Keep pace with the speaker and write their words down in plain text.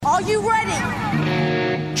Are you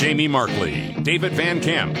ready? Jamie Markley, David Van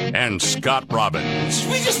Camp, and Scott Robbins.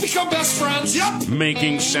 We just become best friends. Yep.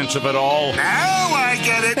 Making sense of it all. Now I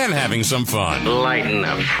get it. And having some fun. Lighten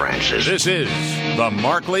up, Francis. This is the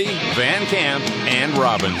Markley, Van Camp, and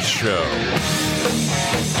Robbins Show.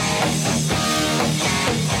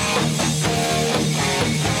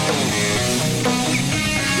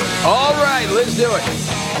 All right, let's do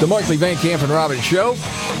it. The Markley, Van Camp, and Robbins Show.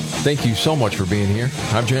 Thank you so much for being here.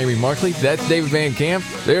 I'm Jamie Markley. That's David Van Camp.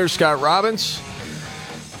 There's Scott Robbins.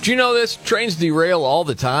 Do you know this? Trains derail all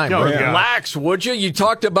the time. Oh, yeah. Relax, would you? You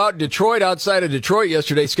talked about Detroit outside of Detroit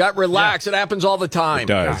yesterday. Scott, relax. Yeah. It happens all the time. It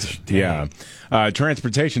does. Yeah.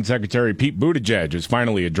 Transportation Secretary Pete Buttigieg is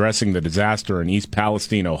finally addressing the disaster in East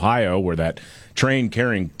Palestine, Ohio, where that train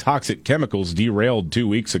carrying toxic chemicals derailed 2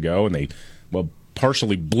 weeks ago, and they,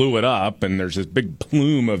 partially blew it up, and there's this big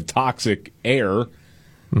plume of toxic air.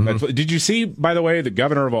 Mm-hmm. Did you see, by the way, the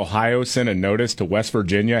governor of Ohio sent a notice to West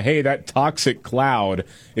Virginia? Hey, that toxic cloud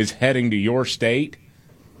is heading to your state.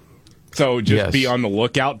 So just be on the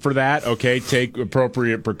lookout for that. Okay, take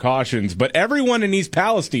appropriate precautions. But everyone in East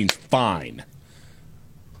Palestine's fine.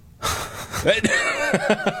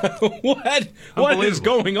 What is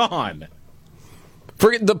going on?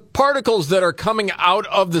 Forget the particles that are coming out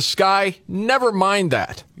of the sky. Never mind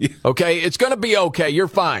that. Okay? It's going to be okay. You're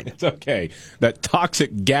fine. It's okay. That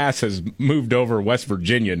toxic gas has moved over West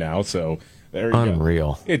Virginia now, so there you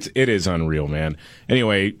unreal. Go. It is unreal, man.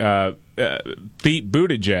 Anyway, Pete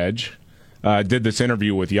Buttigieg did this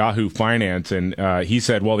interview with Yahoo Finance, and he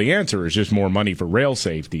said, well, the answer is just more money for rail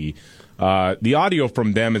safety. The audio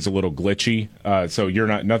from them is a little glitchy, so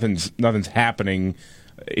nothing's happening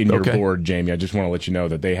in your board, Jamie. I just want to let you know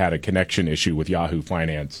that they had a connection issue with Yahoo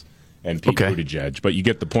Finance and Pete Buttigieg, but you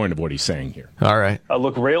get the point of what he's saying here. All right.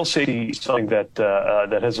 Look, rail safety is something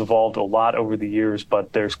that has evolved a lot over the years,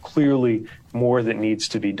 but there's clearly more that needs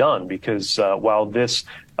to be done because while this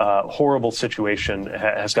horrible situation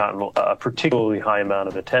has gotten a particularly high amount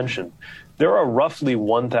of attention, there are roughly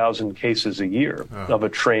 1,000 cases a year of a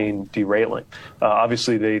train derailing.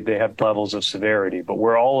 Obviously, they have levels of severity, but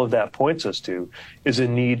where all of that points us to is a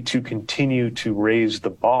need to continue to raise the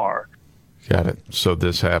bar. Got it. So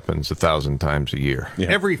this happens 1,000 times a year. Yeah.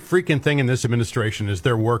 Every freaking thing in this administration is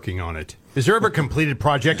they're working on it. Is there ever a completed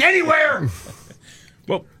project anywhere?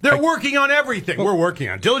 Well, they're working on everything. We're working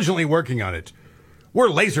on it, diligently working on it. We're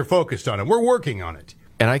laser focused on it. We're working on it.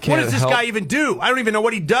 And I can't. What does this guy even do? I don't even know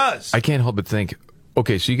what he does. I can't help but think,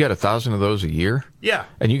 okay, so you got 1,000 of those a year? Yeah.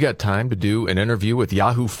 And you got time to do an interview with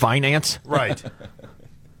Yahoo Finance? Right.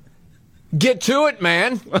 Get to it,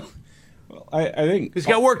 man. Well, I think he's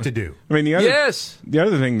got work to do. I mean, the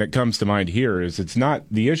other thing that comes to mind here is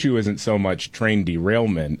the issue isn't so much train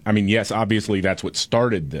derailment. I mean, yes, obviously that's what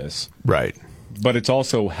started this. Right. But it's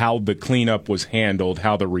also how the cleanup was handled,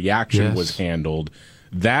 how the reaction was handled.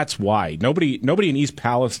 That's why nobody in East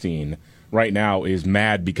Palestine right now is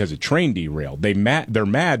mad because a train derailed. They're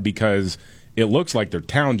mad because it looks like their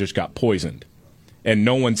town just got poisoned, and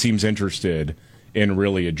no one seems interested in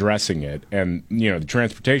really addressing it. And the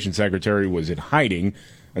transportation secretary was in hiding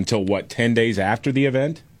until 10 days after the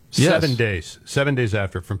event? 7 days. 7 days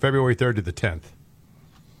after, from February 3rd to the 10th.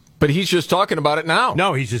 But he's just talking about it now.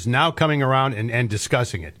 No, he's just now coming around and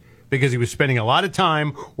discussing it because he was spending a lot of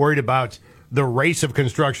time worried about the race of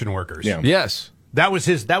construction workers. Yeah. Yes. That was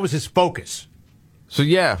his focus. So,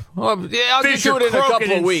 I'll fish do it in a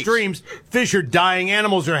couple of weeks. Streams, fish are dying,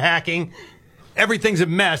 animals are hacking, everything's a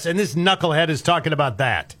mess, and this knucklehead is talking about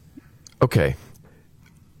that. Okay.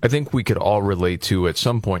 I think we could all relate to, at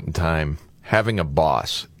some point in time, having a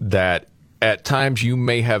boss that at times you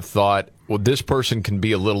may have thought, well, this person can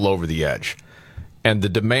be a little over the edge, and the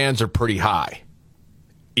demands are pretty high.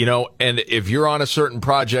 And if you're on a certain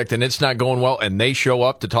project and it's not going well and they show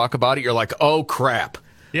up to talk about it, you're like, oh, crap.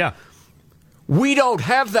 Yeah. We don't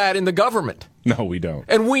have that in the government. No, we don't.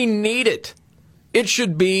 And we need it. It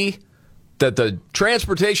should be that the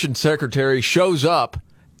transportation secretary shows up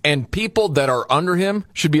and people that are under him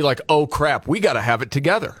should be like, oh, crap, we got to have it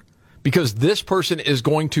together because this person is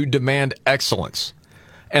going to demand excellence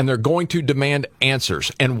and they're going to demand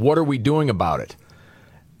answers. And what are we doing about it?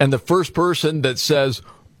 And the first person that says,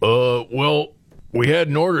 well, we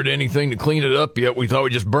hadn't ordered anything to clean it up yet. We thought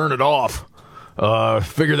we'd just burn it off.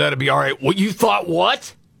 Figure that'd be all right. Well, you thought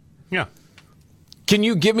what? Yeah. Can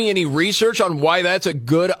you give me any research on why that's a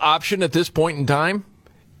good option at this point in time?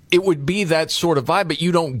 It would be that sort of vibe, but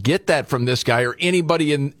you don't get that from this guy or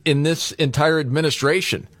anybody in this entire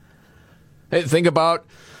administration. Hey, think about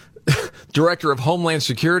Director of Homeland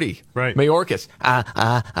Security, right? Mayorkas.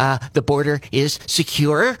 The border is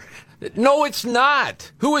secure. No, it's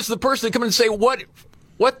not. Who is the person to come in and say,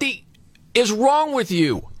 what the is wrong with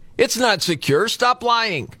you? It's not secure. Stop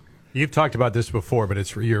lying. You've talked about this before,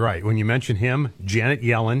 but you're right. When you mention him, Janet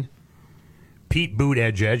Yellen, Pete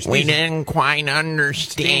Buttigieg. We didn't quite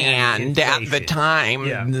understand at the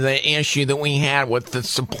time the issue that we had with the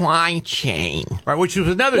supply chain. Right, which was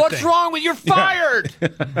another What's thing. wrong with you're fired?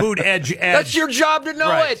 Buttigieg. That's your job to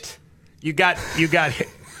know it. You got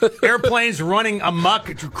airplanes running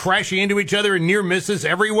amok, crashing into each other and near misses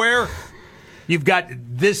everywhere. You've got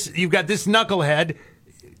this knucklehead.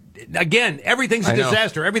 Again, everything's a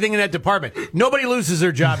disaster. Everything in that department. Nobody loses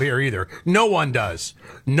their job here either. No one does.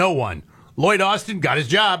 No one. Lloyd Austin got his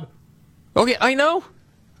job. Okay, I know.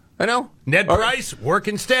 Ned Price,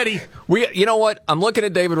 working steady. You know what? I'm looking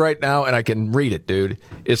at David right now, and I can read it, dude.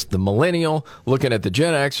 It's the millennial looking at the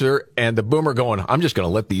Gen Xer and the boomer going, I'm just going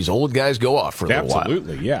to let these old guys go off for a little while.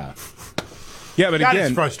 Absolutely, yeah. Yeah, but That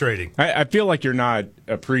again, is frustrating. I feel like you're not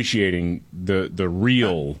appreciating the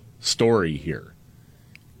real story here.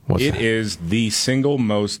 It is the single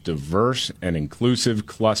most diverse and inclusive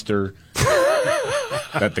cluster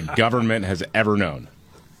that the government has ever known.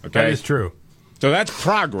 Okay? That is true. So that's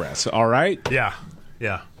progress, all right? Yeah.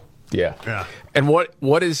 And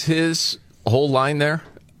what is his whole line there?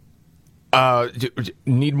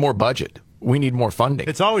 Need more budget. We need more funding.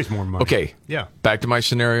 It's always more money. Okay. Yeah. Back to my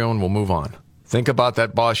scenario, and we'll move on. Think about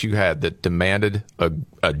that boss you had that demanded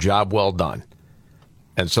a job well done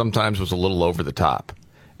and sometimes was a little over the top.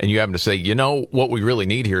 And you happen to say, what we really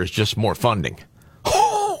need here is just more funding.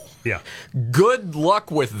 Yeah. Good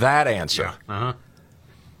luck with that answer. Yeah. Uh-huh.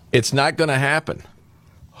 It's not going to happen.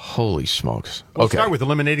 Holy smokes. We'll Okay. start with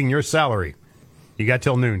eliminating your salary. You got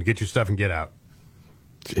till noon to get your stuff and get out.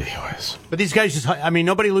 Anyways. But these guys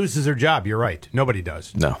nobody loses their job. You're right. Nobody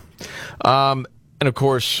does. No. And of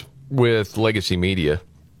course, with legacy media,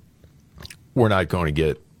 we're not going to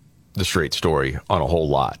get the straight story on a whole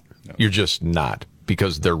lot. No. You're just not,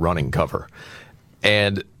 because they're running cover.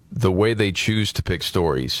 And the way they choose to pick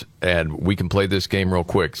stories, and we can play this game real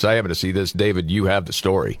quick, because I happen to see this. David, you have the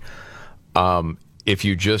story. If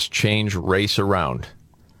you just change race around,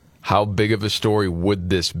 how big of a story would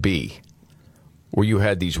this be? Where you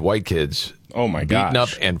had these white kids beaten up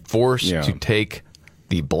and forced to take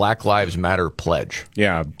the Black Lives Matter pledge.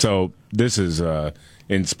 Yeah, so this is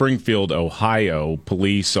in Springfield, Ohio.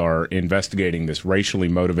 Police are investigating this racially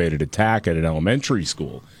motivated attack at an elementary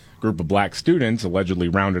school. A group of black students allegedly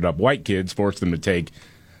rounded up white kids, forced them to take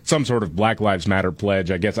some sort of Black Lives Matter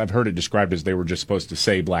pledge. I guess I've heard it described as they were just supposed to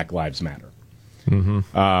say Black Lives Matter.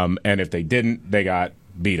 Mm-hmm. And if they didn't, they got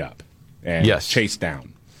beat up and chased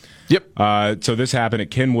down. Yep. So this happened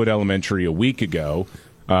at Kenwood Elementary a week ago.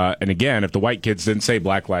 And again, if the white kids didn't say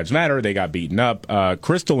Black Lives Matter, they got beaten up.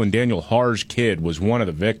 Crystal and Daniel Harge kid was one of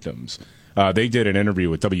the victims. They did an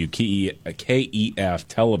interview with WKEF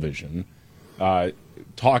television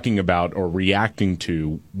talking about or reacting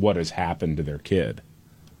to what has happened to their kid.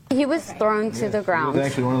 He was thrown to the ground. He was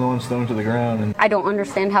actually one of the ones thrown to the ground. And I don't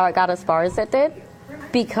understand how it got as far as it did,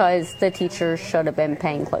 because the teachers should have been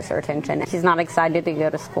paying closer attention. He's not excited to go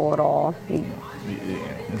to school at all.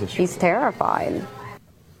 He's terrified.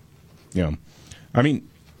 Yeah. I mean,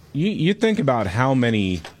 you think about how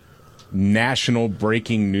many national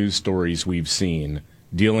breaking news stories we've seen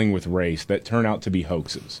dealing with race that turn out to be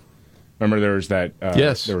hoaxes. Remember there was that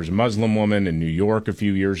there was a Muslim woman in New York a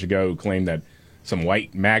few years ago who claimed that some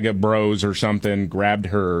white MAGA bros or something grabbed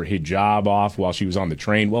her hijab off while she was on the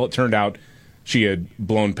train. Well, it turned out she had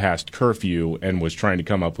blown past curfew and was trying to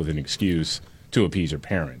come up with an excuse to appease her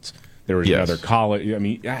parents. There was another college. I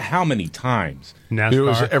mean, how many times? NASCAR. It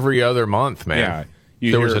was every other month, man.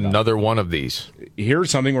 Yeah, there was another one of these.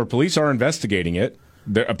 Here's something where police are investigating it.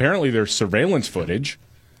 Apparently, there's surveillance footage.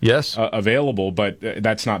 Yes. Available, but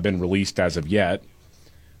that's not been released as of yet.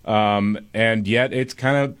 And yet it's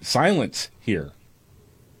kind of silence here.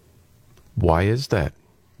 Why is that?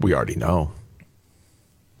 We already know.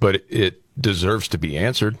 But it deserves to be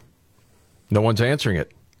answered. No one's answering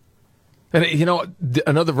it. And,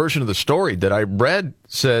 another version of the story that I read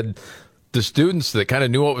said the students that kind of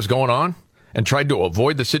knew what was going on and tried to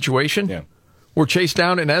avoid the situation were chased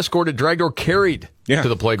down and escorted, dragged, or carried to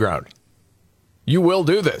the playground. You will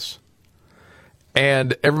do this.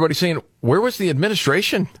 And everybody's saying, where was the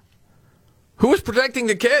administration? Who was protecting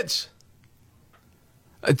the kids?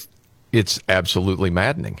 It's absolutely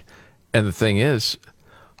maddening. And the thing is,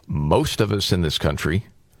 most of us in this country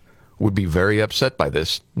would be very upset by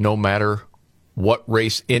this, no matter what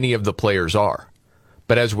race any of the players are.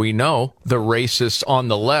 But as we know, the racists on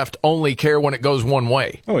the left only care when it goes one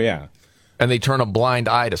way. Oh, yeah. and they turn a blind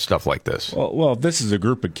eye to stuff like this. Well, if this is a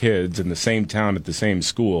group of kids in the same town at the same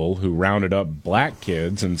school who rounded up black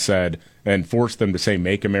kids and forced them to say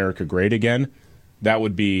 "Make America Great Again," that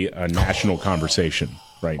would be a national conversation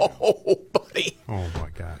right now. Oh, buddy. Oh, my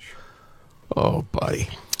gosh. Oh, buddy.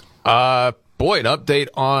 Boy, an update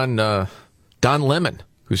on Don Lemon,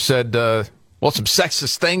 who said, some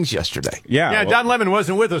sexist things yesterday. Yeah, Don Lemon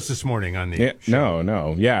wasn't with us this morning on the show.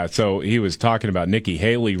 No. Yeah, so he was talking about Nikki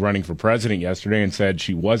Haley running for president yesterday and said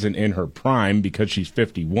she wasn't in her prime because she's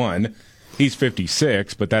 51. He's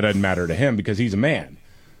 56, but that doesn't matter to him because he's a man,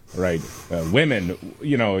 right? Women,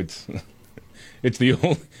 it's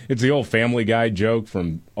the old Family Guy joke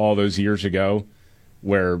from all those years ago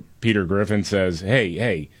where Peter Griffin says,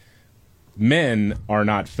 hey, men are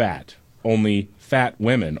not fat. Only fat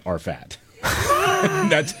women are fat.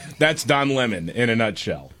 That's Don Lemon in a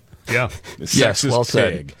nutshell. Yeah. Yes, well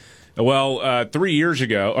said. Pig. Well, 3 years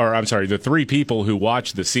ago, the three people who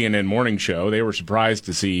watched the CNN morning show, they were surprised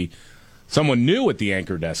to see someone new at the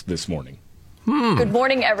anchor desk this morning. Good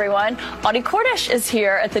morning, everyone. Audie Cornish is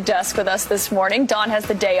here at the desk with us this morning. Don has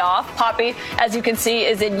the day off. Poppy, as you can see,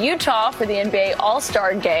 is in Utah for the NBA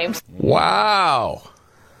All-Star Games. Wow.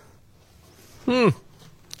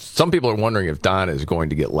 Some people are wondering if Don is going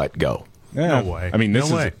to get let go. Yeah. No way. I mean, this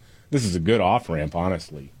way. is a good off-ramp,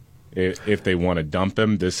 honestly. If they want to dump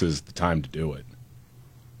him, this is the time to do it.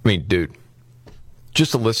 I mean, dude,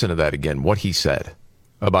 just to listen to that again, what he said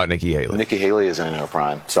about Nikki Haley. Nikki Haley isn't in her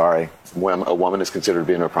prime. Sorry. When a woman is considered to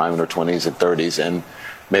be in her prime in her 20s and 30s and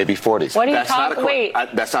maybe 40s. What are you talking? Wait.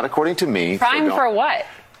 That's not according to me. Prime for what?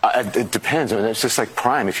 It depends. I mean, it's just like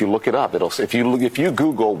prime. If you look it up, it'll say, if you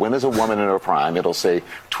Google when is a woman in her prime, it'll say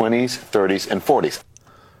 20s, 30s, and 40s.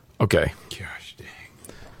 Okay. Gosh dang.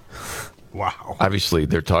 Wow. Obviously,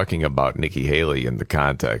 they're talking about Nikki Haley in the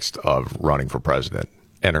context of running for president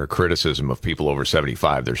and her criticism of people over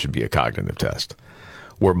 75. There should be a cognitive test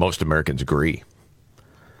where most Americans agree.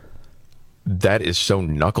 That is so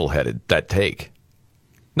knuckleheaded, that take.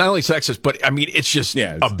 Not only sexist, but, I mean, it's just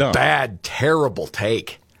a dumb. bad, terrible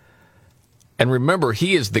take. And remember,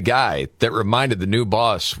 he is the guy that reminded the new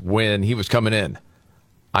boss when he was coming in,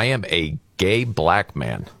 I am a gay black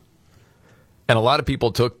man. And a lot of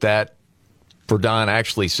people took that for Don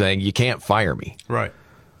actually saying, you can't fire me. Right.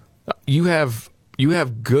 You have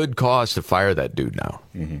good cause to fire that dude now.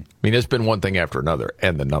 Mm-hmm. I mean, it's been one thing after another,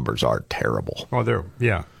 and the numbers are terrible. Oh,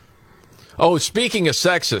 yeah. Oh, speaking of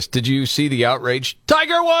sexist, did you see the outrage?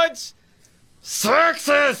 Tiger Woods!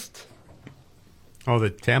 Sexist! Oh, the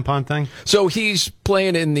tampon thing? So he's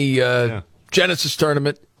playing in the Genesis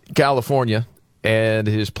tournament, California, and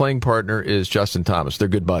his playing partner is Justin Thomas. They're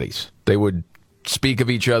good buddies. They would speak of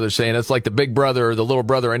each other saying, it's like the big brother or the little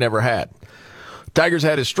brother I never had. Tiger's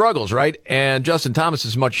had his struggles, right? And Justin Thomas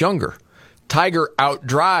is much younger. Tiger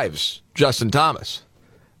outdrives Justin Thomas.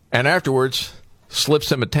 And afterwards,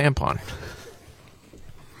 slips him a tampon.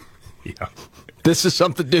 Yeah. This is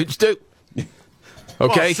something dudes do.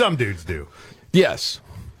 Okay? Well, some dudes do. Yes.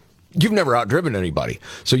 You've never outdriven anybody,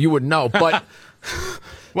 so you wouldn't know. But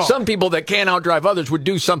some people that can't outdrive others would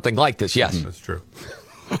do something like this, yes. That's true.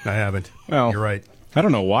 I haven't. Well, you're right. I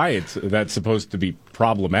don't know why that's supposed to be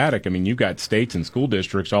problematic. I mean, you've got states and school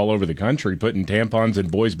districts all over the country putting tampons in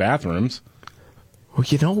boys' bathrooms. Well,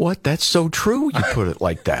 you know what? That's so true you put it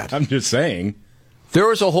like that. I'm just saying. There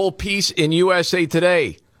was a whole piece in USA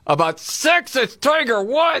Today about sexist Tiger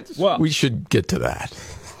Woods. Well, we should get to that.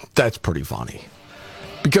 That's pretty funny.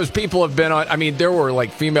 Because people have been on, I mean, there were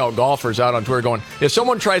like female golfers out on Twitter going, if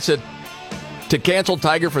someone tries to cancel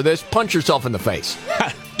Tiger for this, punch yourself in the face.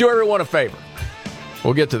 Do everyone a favor.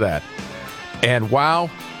 We'll get to that. And wow,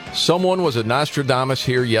 someone was a Nostradamus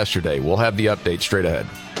here yesterday. We'll have the update straight ahead.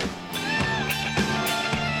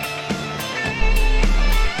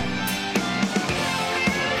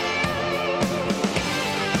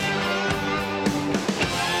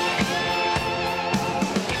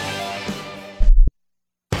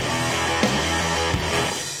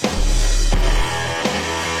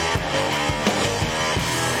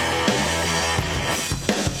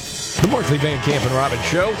 Markley, Van Camp, and Robbins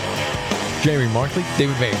Show. Jamie Markley,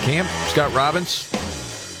 David Van Camp, Scott Robbins.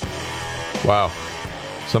 Wow.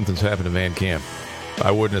 Something's happened to Van Camp.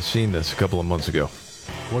 I wouldn't have seen this a couple of months ago.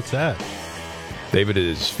 What's that? David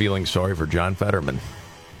is feeling sorry for John Fetterman.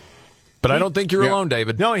 But I don't think you're alone,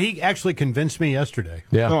 David. No, he actually convinced me yesterday.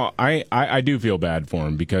 Yeah. No, I do feel bad for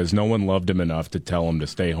him because no one loved him enough to tell him to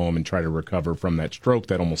stay home and try to recover from that stroke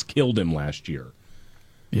that almost killed him last year.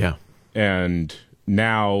 Yeah. And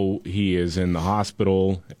now he is in the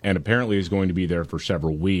hospital and apparently is going to be there for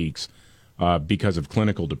several weeks because of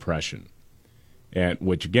clinical depression. and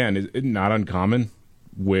which again is not uncommon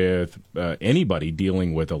with anybody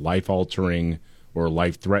dealing with a life-altering or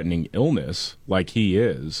life-threatening illness like he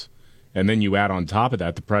is. And then you add on top of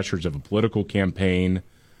that the pressures of a political campaign,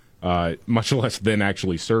 much less than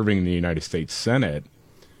actually serving in the United States Senate.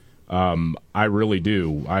 I really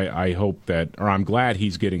do. I hope that, or I'm glad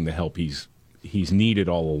he's getting the help he's needed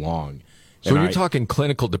all along. So when you're talking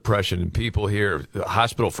clinical depression and people here at the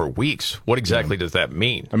hospital for weeks, what exactly does that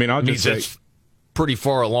mean? I mean, I'll just say, it's pretty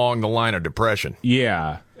far along the line of depression.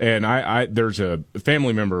 Yeah, and I there's a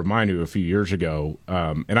family member of mine who a few years ago,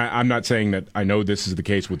 and I'm not saying that I know this is the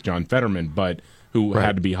case with John Fetterman, but who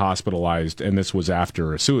had to be hospitalized, and this was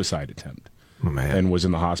after a suicide attempt, and was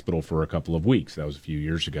in the hospital for a couple of weeks. That was a few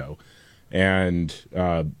years ago, and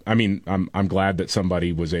I mean, I'm glad that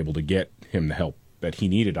somebody was able to get him the help that he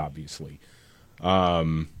needed, obviously.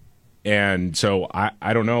 And so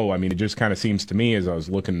I don't know. I mean, it just kind of seems to me as I was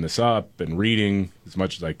looking this up and reading as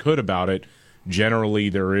much as I could about it, generally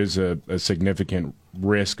there is a significant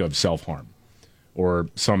risk of self-harm or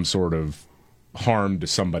some sort of harm to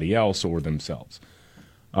somebody else or themselves.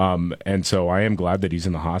 And so I am glad that he's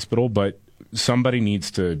in the hospital, but somebody needs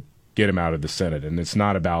to get him out of the Senate. And it's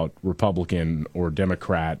not about Republican or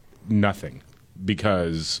Democrat, nothing.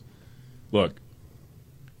 Because, look,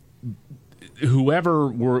 whoever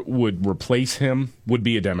would replace him would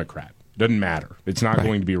be a Democrat. Doesn't matter. It's not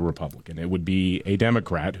going to be a Republican. It would be a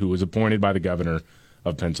Democrat who was appointed by the governor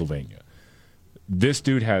of Pennsylvania. This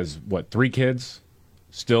dude has, 3 kids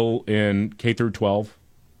still in K through 12?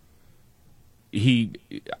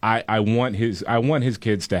 I want his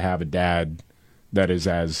kids to have a dad that is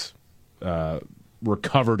as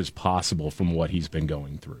recovered as possible from what he's been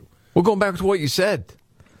going through. Well, going back to what you said,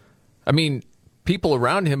 I mean, people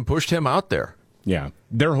around him pushed him out there. Yeah,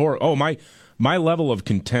 they're horrible. Oh, my level of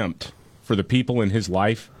contempt for the people in his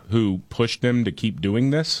life who pushed him to keep doing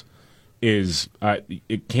this is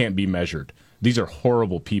it can't be measured. These are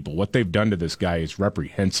horrible people. What they've done to this guy is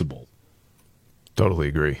reprehensible. Totally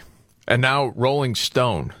agree. And now Rolling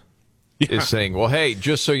Stone is saying, well, hey,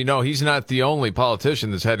 just so you know, he's not the only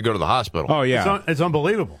politician that's had to go to the hospital. Oh, yeah. It's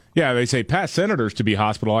unbelievable. Yeah, they say past senators to be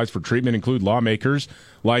hospitalized for treatment include lawmakers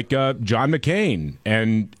like John McCain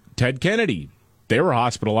and Ted Kennedy. They were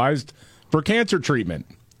hospitalized for cancer treatment.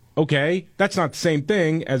 Okay, that's not the same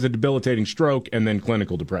thing as a debilitating stroke and then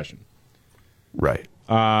clinical depression. Right.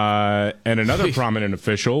 And another prominent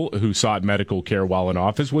official who sought medical care while in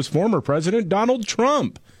office was former President Donald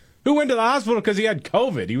Trump, who went to the hospital because he had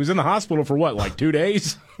COVID. He was in the hospital for 2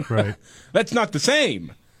 days? Right. That's not the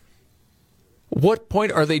same. What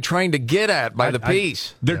point are they trying to get at by the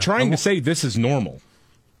piece? They're trying to say this is normal.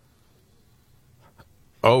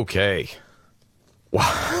 Okay.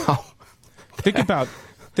 Wow. Think about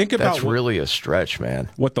that's really a stretch, man.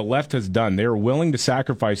 What the left has done. They're willing to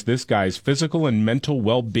sacrifice this guy's physical and mental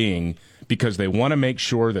well-being because they want to make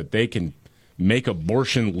sure that they can make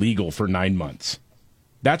abortion legal for 9 months.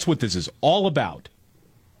 That's what this is all about.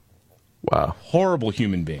 Wow. Horrible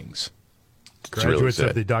human beings. Graduates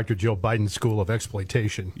of the Dr. Jill Biden School of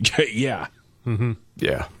Exploitation. Yeah. Mm-hmm.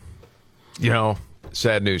 Yeah. You know,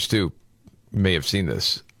 sad news, too. You may have seen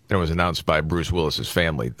this. It was announced by Bruce Willis's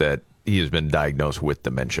family that he has been diagnosed with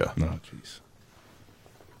dementia. Oh, jeez.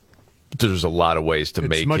 There's a lot of ways to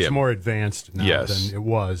make him... It's much more advanced now than it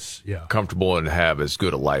was. Yeah. Comfortable and have as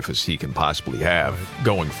good a life as he can possibly have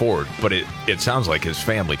going forward. But it sounds like his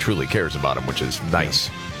family truly cares about him, which is nice.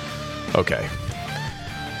 Yeah. Okay.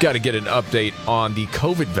 Got to get an update on the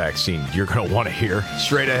COVID vaccine you're going to want to hear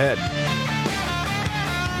straight ahead.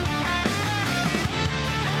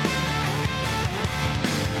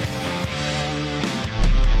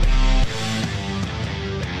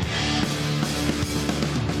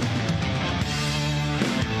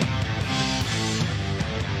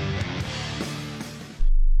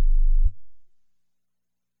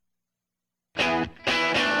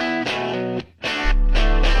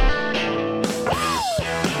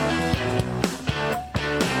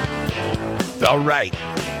 All right.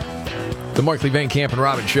 The Markley, Van Camp, and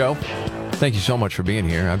Robbins Show. Thank you so much for being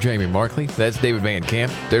here. I'm Jamie Markley. That's David Van Camp.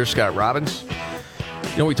 There's Scott Robbins.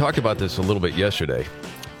 You know, we talked about this a little bit yesterday.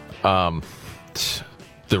 The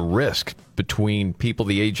risk between people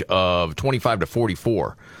the age of 25 to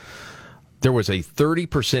 44. There was a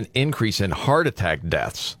 30% increase in heart attack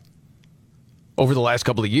deaths over the last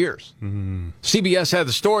couple of years. Mm-hmm. CBS had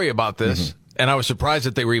the story about this, and I was surprised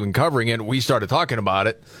that they were even covering it. We started talking about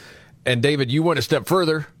it. And, David, you went a step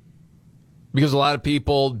further because a lot of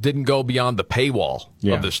people didn't go beyond the paywall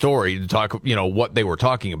of the story to talk, what they were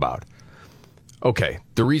talking about. Okay,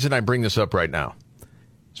 the reason I bring this up right now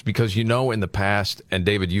It's because in the past, and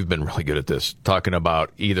David, you've been really good at this, talking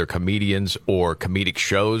about either comedians or comedic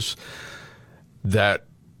shows that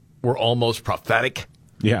were almost prophetic.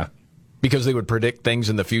 Yeah. Because they would predict things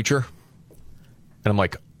in the future. And I'm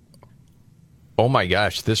like, oh my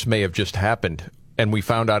gosh, this may have just happened. And we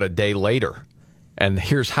found out a day later. And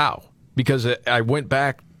here's how. Because I went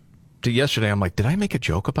back to yesterday. I'm like, did I make a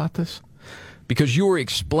joke about this? Because you were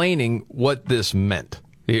explaining what this meant.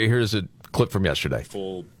 Here's a clip from yesterday.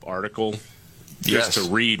 Full article. Just to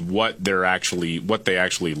read what they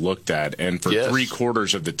actually looked at. And for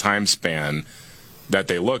 3/4 of the time span that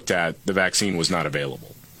they looked at, the vaccine was not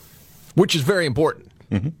available. Which is very important.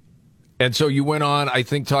 Mm-hmm. And so you went on, I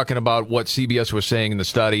think, talking about what CBS was saying in the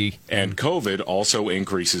study. And COVID also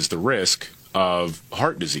increases the risk of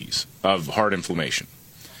heart disease, of heart inflammation.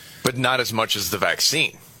 But not as much as the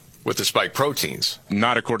vaccine with the spike proteins.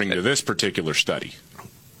 Not according to this particular study.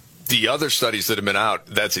 The other studies that have been out,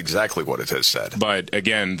 that's exactly what it has said. But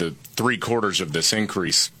again, the 3/4 of this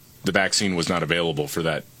increase, the vaccine was not available for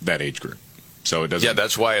that age group. So it doesn't. Yeah,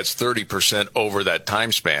 that's why it's 30% over that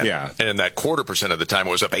time span. Yeah. And in that 1/4% of the time,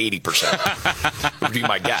 it was up 80%. Would be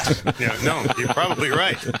my guess. Yeah, no, you're probably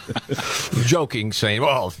right. Joking, saying,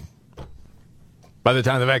 well, by the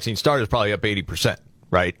time the vaccine started, it's probably up 80%,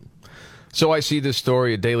 right? So I see this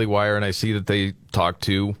story at Daily Wire, and I see that they talked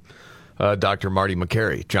to Dr. Marty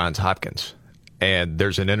Makary, Johns Hopkins. And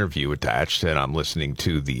there's an interview attached, and I'm listening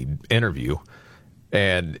to the interview.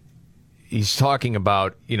 And he's talking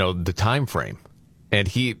about, the time frame. And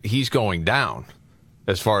he's going down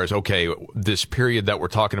as far as, okay, this period that we're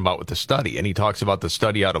talking about with the study. And he talks about the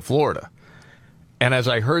study out of Florida. And as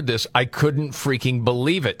I heard this, I couldn't freaking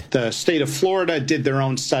believe it. The state of Florida did their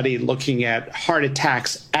own study looking at heart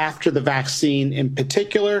attacks after the vaccine in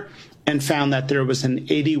particular, and found that there was an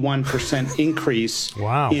 81% increase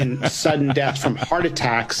in sudden deaths from heart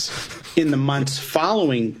attacks in the months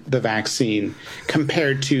following the vaccine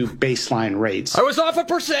compared to baseline rates. I was off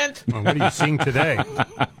 1%. Well, what are you seeing today?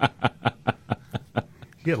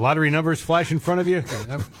 You get lottery numbers flash in front of you?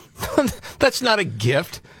 That's not a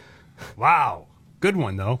gift. Wow. Good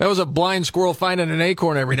one, though. That was a blind squirrel finding an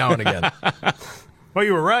acorn every now and again. Well,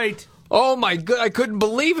 you were right. Oh, my God. I couldn't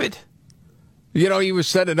believe it. He was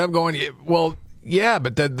setting it up going, well, yeah,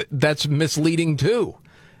 but that's misleading, too.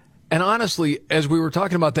 And honestly, as we were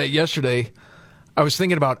talking about that yesterday, I was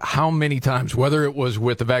thinking about how many times, whether it was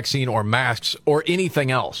with the vaccine or masks or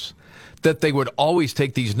anything else, that they would always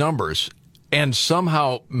take these numbers and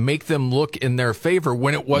somehow make them look in their favor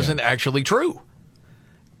when it wasn't actually true.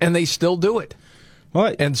 And they still do it.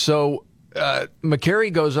 What? And so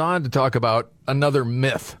Makary goes on to talk about another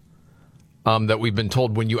myth that we've been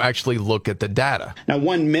told when you actually look at the data. Now,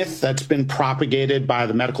 one myth that's been propagated by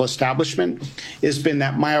the medical establishment has been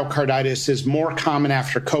that myocarditis is more common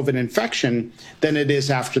after COVID infection than it is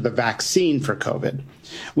after the vaccine for COVID.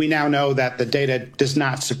 We now know that the data does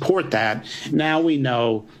not support that. Now we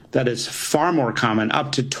know that it's far more common,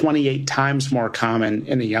 up to 28 times more common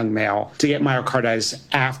in a young male to get myocarditis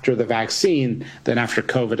after the vaccine than after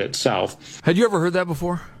COVID itself. Had you ever heard that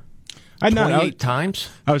before? 28 times?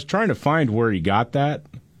 I was trying to find where he got that,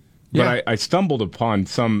 but I stumbled upon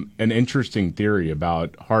an interesting theory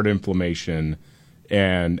about heart inflammation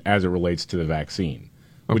and as it relates to the vaccine,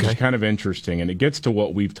 which is kind of interesting. And it gets to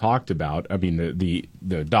what we've talked about. I mean, the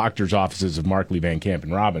doctor's offices of Markley, Van Camp,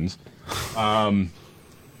 and Robbins.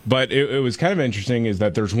 But it was kind of interesting is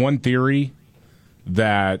that there's one theory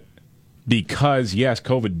that because, yes,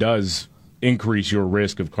 COVID does increase your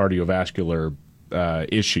risk of cardiovascular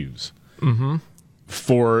issues,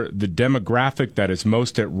 for the demographic that is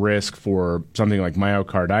most at risk for something like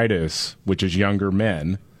myocarditis, which is younger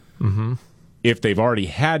men, if they've already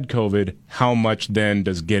had COVID, how much then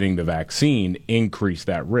does getting the vaccine increase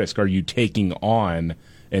that risk? Are you taking on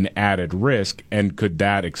an added risk, and could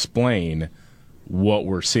that explain what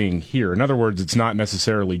we're seeing here? In other words, it's not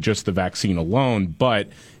necessarily just the vaccine alone, but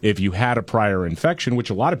if you had a prior infection,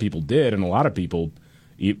 which a lot of people did, and a lot of people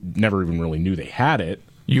never even really knew they had it.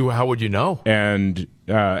 How would you know? And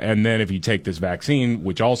then if you take this vaccine,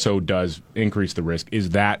 which also does increase the risk,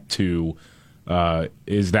 is that to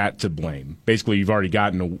blame? Basically, you've already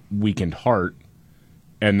gotten a weakened heart,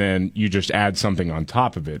 and then you just add something on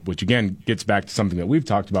top of it, which again gets back to something that we've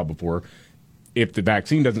talked about before. If the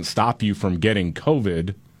vaccine doesn't stop you from getting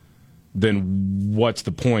COVID, then what's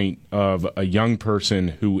the point of a young person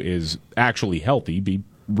who is actually healthy? Be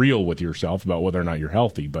real with yourself about whether or not you're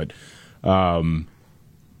healthy, but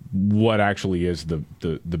what actually is the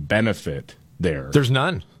benefit there? There's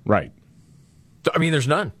none. Right. I mean, there's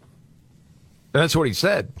none. And that's what he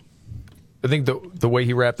said. I think the way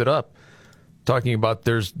he wrapped it up, talking about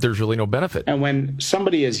there's really no benefit. And when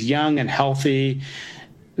somebody is young and healthy,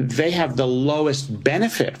 they have the lowest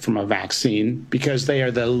benefit from a vaccine because they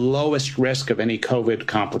are the lowest risk of any COVID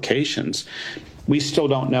complications. We still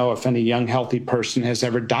don't know if any young, healthy person has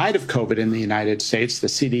ever died of COVID in the United States. The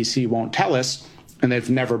CDC won't tell us, and they've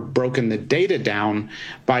never broken the data down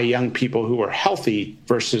by young people who are healthy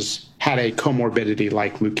versus had a comorbidity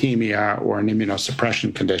like leukemia or an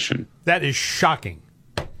immunosuppression condition. That is shocking.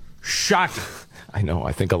 Shocking. I know.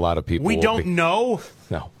 I think a lot of people We don't know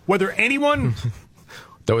whether anyone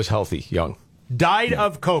that was healthy, young, died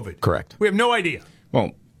of COVID. Correct. We have no idea.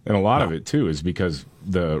 Well, and a lot of it, too, is because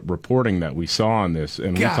the reporting that we saw on this,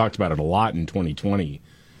 and we talked about it a lot in 2020,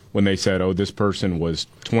 when they said, oh, this person was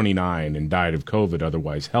 29 and died of COVID,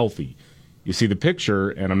 otherwise healthy. You see the picture,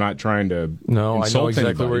 and I'm not trying to I know exactly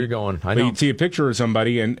anybody, where you're going. I but know. you see a picture of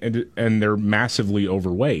somebody, and they're massively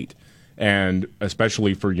overweight. And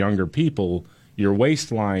especially for younger people, your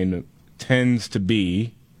waistline tends to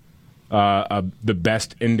be the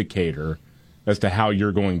best indicator as to how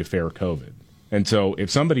you're going to fare COVID. And so if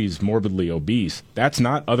somebody's morbidly obese, that's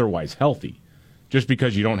not otherwise healthy. Just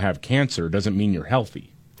because you don't have cancer doesn't mean you're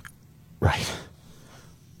healthy. Right.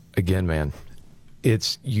 Again, man,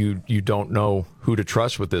 it's you don't know who to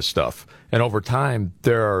trust with this stuff. And over time,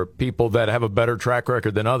 there are people that have a better track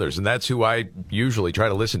record than others, and that's who I usually try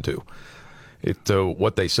to listen to,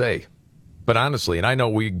 what they say. But honestly, and I know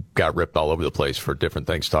we got ripped all over the place for different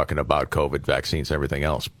things talking about COVID, vaccines, and everything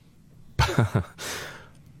else.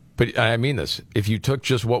 But I mean this. If you took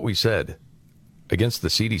just what we said against the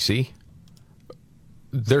CDC,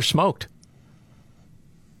 they're smoked.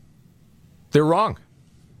 They're wrong.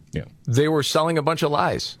 Yeah. They were selling a bunch of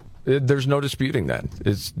lies. There's no disputing that.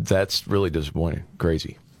 That's really disappointing.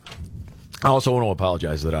 Crazy. I also want to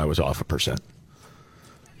apologize that I was off 1%.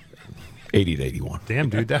 80 to 81. Damn,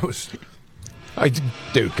 dude, that was...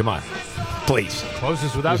 Dude, come on. Please.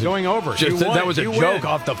 Closest without going over. That was a joke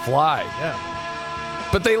off the fly. Yeah.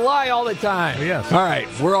 But they lie all the time. Yes. All right,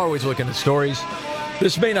 we're always looking at stories.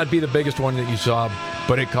 This may not be the biggest one that you saw,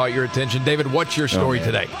 but it caught your attention. David, what's your story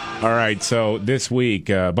today? All right, so this week,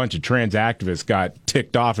 a bunch of trans activists got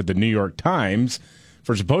ticked off at the New York Times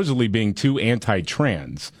for supposedly being too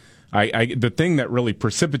anti-trans. The thing that really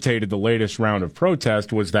precipitated the latest round of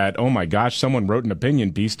protest was that, oh my gosh, someone wrote an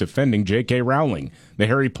opinion piece defending J.K. Rowling, the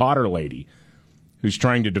Harry Potter lady, who's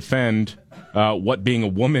trying to defend what being a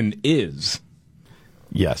woman is.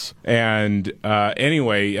 Yes. And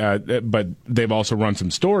anyway, but they've also run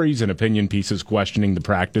some stories and opinion pieces questioning the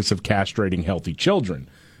practice of castrating healthy children,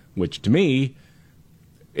 which to me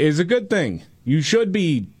is a good thing. You should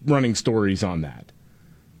be running stories on that.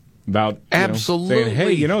 About absolutely saying,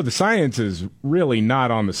 hey, the science is really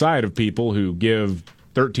not on the side of people who give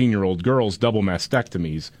 13-year-old girls double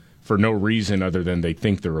mastectomies for no reason other than they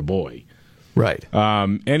think they're a boy. Right.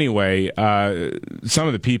 Anyway, some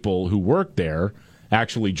of the people who work there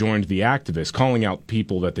actually joined the activists, calling out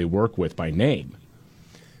people that they work with by name.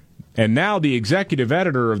 And now the executive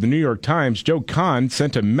editor of the New York Times, Joe Kahn,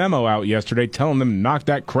 sent a memo out yesterday telling them to knock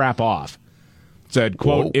that crap off. Said,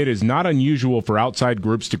 quote, "It is not unusual for outside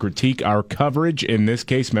groups to critique our coverage. In this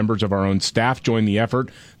case, members of our own staff joined the effort.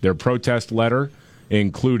 Their protest letter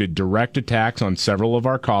included direct attacks on several of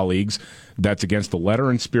our colleagues. That's against the letter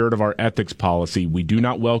and spirit of our ethics policy. We do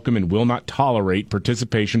not welcome and will not tolerate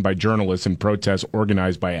participation by journalists in protests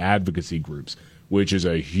organized by advocacy groups," which is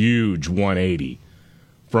a huge 180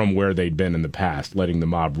 from where they'd been in the past, letting the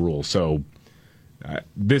mob rule. So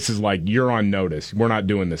this is like, you're on notice. We're not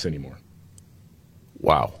doing this anymore.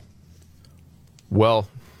 Wow. Well,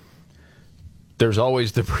 there's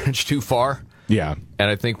always the bridge too far. Yeah. And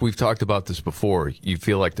I think we've talked about this before. You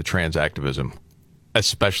feel like the trans activism,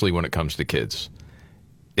 especially when it comes to kids,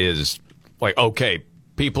 is like, okay,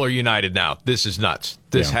 people are united now. This is nuts.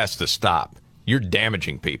 This has to stop. You're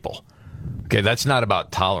damaging people. Okay, that's not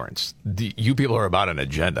about tolerance. You people are about an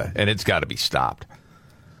agenda, and it's got to be stopped.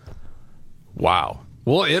 Wow.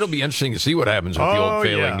 Well, it'll be interesting to see what happens with the old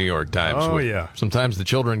failing New York Times. Oh, yeah. Sometimes the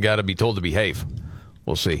children got to be told to behave.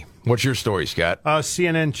 We'll see. What's your story, Scott?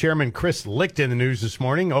 CNN Chairman Chris Licht in the news this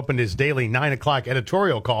morning opened his daily 9 o'clock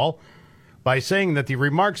editorial call by saying that the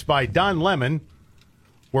remarks by Don Lemon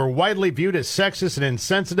were widely viewed as sexist and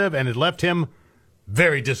insensitive and had left him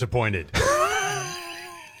very disappointed.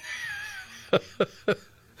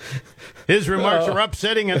 His remarks are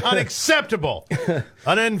upsetting and unacceptable,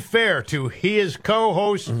 unfair to his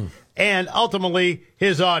co-host and ultimately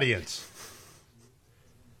his audience.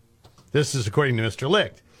 This is according to Mr.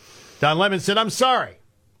 Licht. Don Lemon said, "I'm sorry.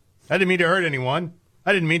 I didn't mean to hurt anyone.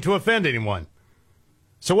 I didn't mean to offend anyone.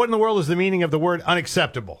 So what in the world is the meaning of the word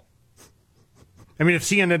unacceptable?" I mean, if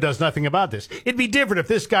CNN does nothing about this, it'd be different if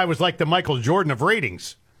this guy was like the Michael Jordan of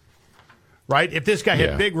ratings, right? If this guy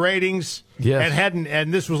had big ratings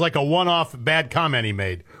and this was like a one-off bad comment he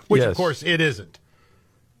made, which of course it isn't.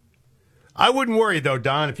 I wouldn't worry though,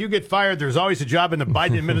 Don. If you get fired, there's always a job in the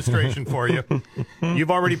Biden administration for you.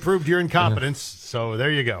 You've already proved your incompetence, so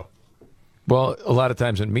there you go. Well, a lot of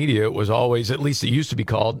times in media, it was always, at least it used to be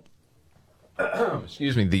called,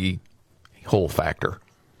 excuse me, the whole factor.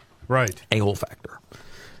 Right. A whole factor.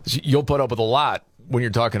 You'll put up with a lot when you're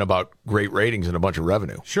talking about great ratings and a bunch of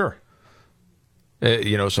revenue. Sure.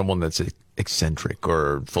 Someone that's eccentric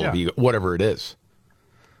or full of ego, whatever it is.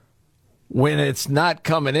 When it's not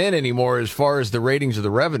coming in anymore as far as the ratings or the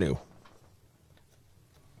revenue,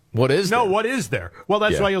 what is there? No, what is there? Well,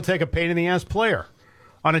 that's why you'll take a pain-in-the-ass player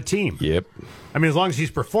on a team. Yep. I mean, as long as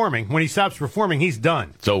he's performing. When he stops performing, he's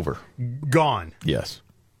done. It's over. Gone. Yes.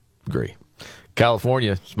 Agree.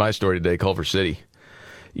 California, it's my story today, Culver City.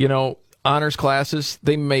 Honors classes,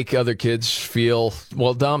 they make other kids feel,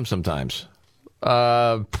 dumb sometimes.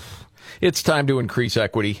 It's time to increase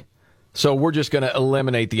equity, so we're just going to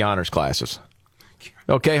eliminate the honors classes.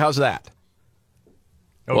 Okay, how's that?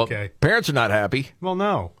 Okay. Well, parents are not happy. Well,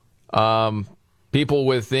 no. People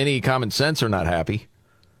with any common sense are not happy.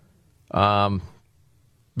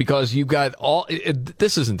 Because you've got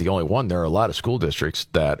this isn't the only one. There are a lot of school districts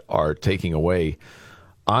that are taking away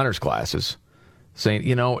honors classes, saying,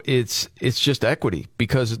 it's just equity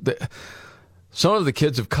because some of the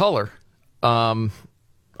kids of color are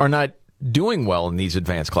not doing well in these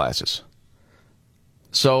advanced classes.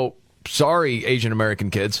 So, sorry, Asian American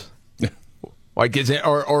kids. Like,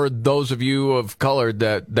 or those of you of color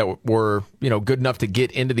that were, good enough to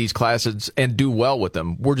get into these classes and do well with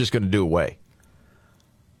them, we're just going to do away.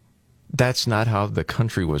 That's not how the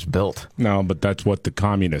country was built. No, but that's what the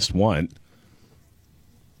communists want.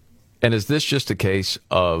 And is this just a case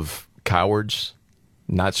of cowards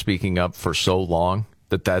not speaking up for so long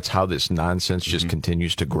that that's how this nonsense just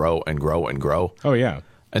continues to grow and grow and grow? Oh, yeah.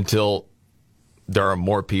 Until there are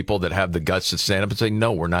more people that have the guts to stand up and say,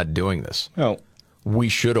 no, we're not doing this. Oh. We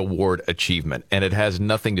should award achievement, and it has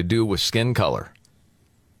nothing to do with skin color.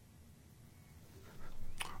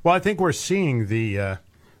 Well, I think we're seeing the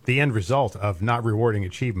end result of not rewarding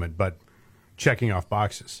achievement, but checking off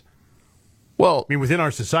boxes. Well, I mean, within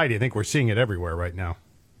our society, I think we're seeing it everywhere right now.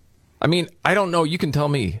 I mean, I don't know. You can tell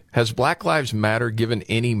me, has Black Lives Matter given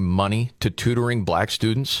any money to tutoring black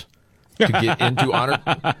students to get into honor?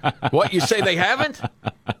 What, you say they haven't?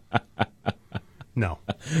 No.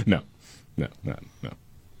 No.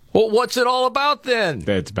 Well, what's it all about then?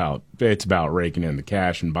 It's about raking in the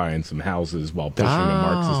cash and buying some houses while pushing a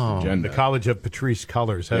Marxist agenda. The College of Patrisse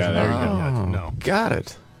Cullors hasn't there yet. No. Got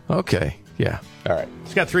it. Okay. Yeah. All right.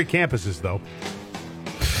 It's got 3 campuses, though.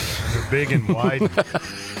 They're big and wide.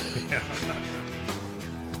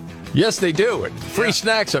 Yes, they do. Free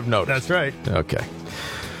snacks, I've noticed. That's right. Okay.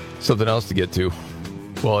 Something else to get to.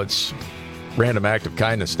 Well, it's Random Act of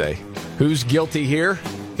Kindness Day. Who's guilty here?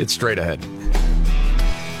 It's straight ahead.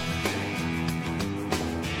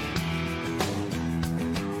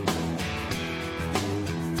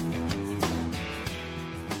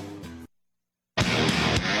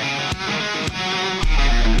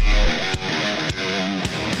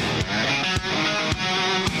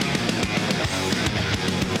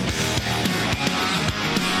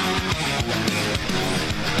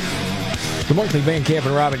 The Markley, Van Camp,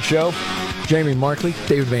 and Robbins Show. Jamie Markley,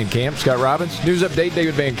 David Van Camp, Scott Robbins. News update,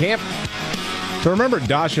 David Van Camp. So remember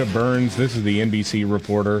Dasha Burns? This is the NBC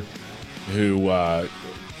reporter who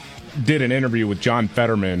did an interview with John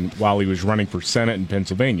Fetterman while he was running for Senate in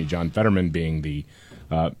Pennsylvania. John Fetterman being the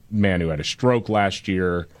man who had a stroke last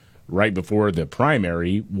year right before the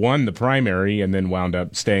primary, won the primary, and then wound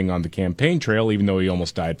up staying on the campaign trail even though he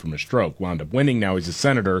almost died from a stroke. Wound up winning. Now he's a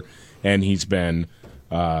senator, and he's been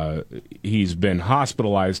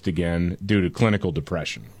hospitalized again due to clinical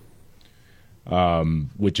depression,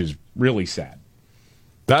 which is really sad.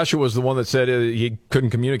 Dasha was the one that said he couldn't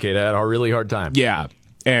communicate. Had a really hard time. Yeah,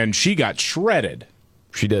 and she got shredded.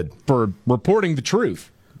 She did. For reporting the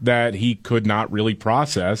truth, that he could not really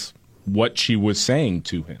process what she was saying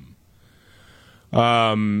to him.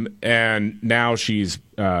 And now she's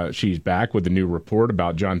back with a new report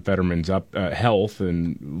about John Fetterman's health,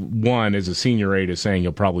 and one is a senior aide is saying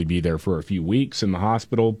he'll probably be there for a few weeks in the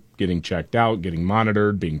hospital, getting checked out, getting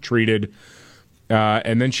monitored, being treated.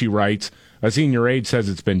 And then she writes, a senior aide says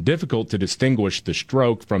it's been difficult to distinguish the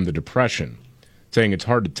stroke from the depression, saying it's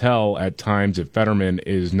hard to tell at times if Fetterman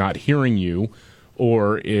is not hearing you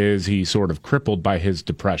or is he sort of crippled by his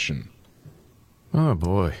depression. Oh,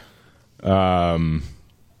 boy.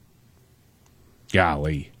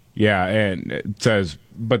 Golly. Yeah, and it says,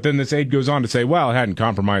 but then this aide goes on to say, well, it hadn't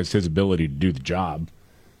compromised his ability to do the job.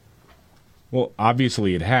 Well,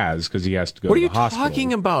 obviously it has, because he has to go to the hospital. What are you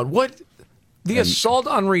talking about? What? The assault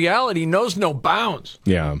on reality knows no bounds.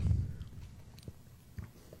 Yeah.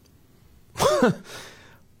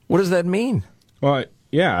 What does that mean? Well,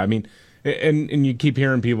 yeah, I mean, and you keep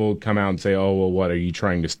hearing people come out and say, oh, well, what, are you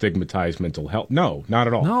trying to stigmatize mental health? No, not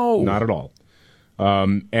at all. No. Not at all.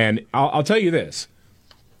 And I'll tell you this.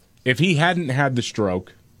 If he hadn't had the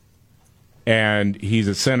stroke and he's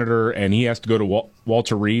a senator and he has to go to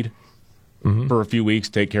Walter Reed for a few weeks,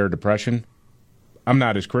 take care of depression, I'm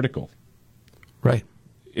not as critical. Right.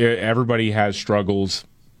 Everybody has struggles,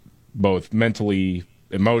 both mentally,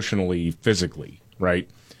 emotionally, physically, right?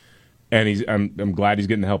 And I'm glad he's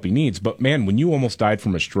getting the help he needs. But man, when you almost died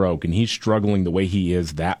from a stroke and he's struggling the way he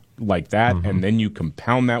is, and then you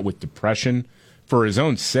compound that with depression, for his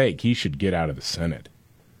own sake, he should get out of the Senate.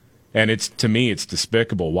 And to me, it's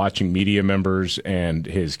despicable watching media members and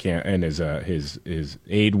his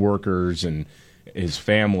aid workers and his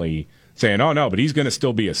family saying, "Oh no, but he's going to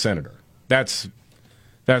still be a senator." That's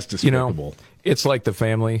despicable. You know, it's like the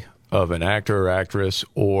family of an actor or actress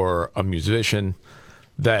or a musician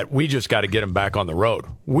that we just got to get them back on the road.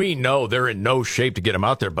 We know they're in no shape to get them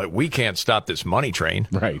out there, but we can't stop this money train,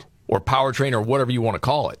 right? Or power train, or whatever you want to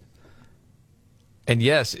call it. And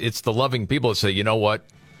yes, it's the loving people that say, you know what?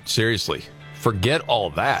 Seriously, forget all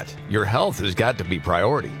that. Your health has got to be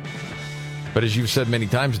priority. But as you've said many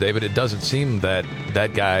times, David, it doesn't seem that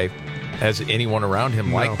that guy has anyone around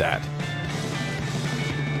him like that.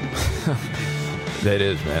 That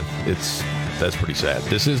is, man. That's pretty sad.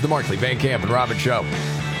 This is the Markley, Van Camp, and Robbins Show.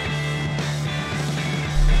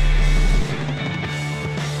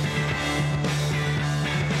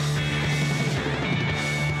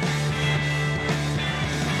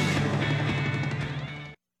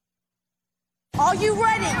 Are you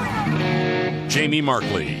ready? Jamie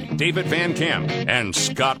Markley, David Van Camp, and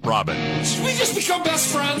Scott Robbins. We just become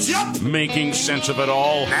best friends. Yep. Making sense of it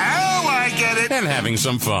all. Now I get it. And having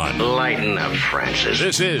some fun. Lighten up, Francis.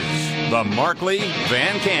 This is the Markley,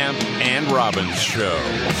 Van Camp, and Robbins Show.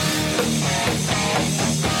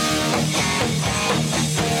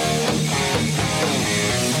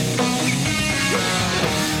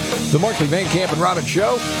 The Markley, Van Camp, and Robbins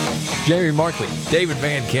Show. Jamie Markley, David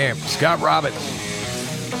Van Camp, Scott Robbins.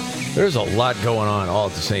 There's a lot going on all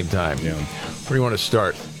at the same time. Yeah. Where do you want to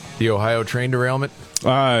start? The Ohio train derailment?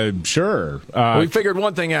 Sure. We figured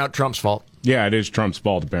one thing out, Trump's fault. Yeah, it is Trump's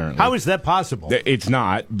fault, apparently. How is that possible? It's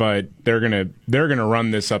not, but they're gonna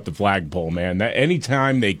run this up the flagpole, man. That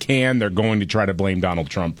anytime they can, they're going to try to blame Donald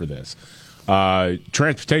Trump for this.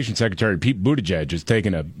 Transportation Secretary Pete Buttigieg is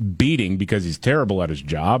taking a beating because he's terrible at his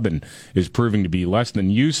job and is proving to be less than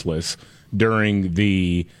useless during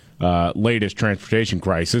the latest transportation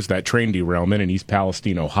crisis, that train derailment in East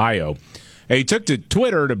Palestine, Ohio. And he took to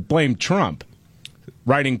Twitter to blame Trump,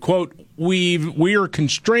 writing, quote, we are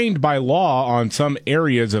constrained by law on some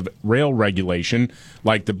areas of rail regulation,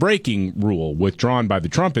 like the braking rule withdrawn by the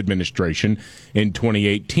Trump administration in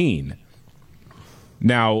 2018.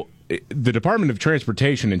 Now, the Department of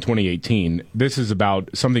Transportation in 2018, this is about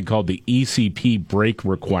something called the ECP brake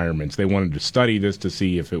requirements. They wanted to study this to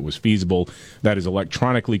see if it was feasible. That is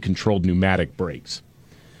electronically controlled pneumatic brakes.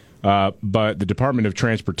 But the Department of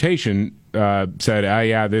Transportation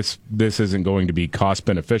said, this isn't going to be cost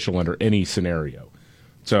beneficial under any scenario.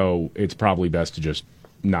 So it's probably best to just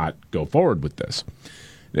not go forward with this.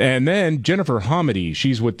 And then Jennifer Hamady,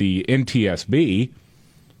 she's with the NTSB,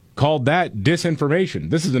 called that disinformation.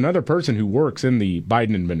 This is another person who works in the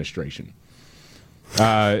Biden administration.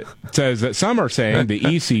 Says that some are saying the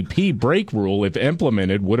ECP brake rule, if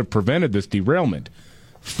implemented, would have prevented this derailment.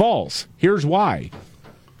 False. Here's why.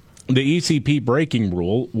 The ECP braking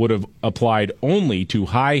rule would have applied only to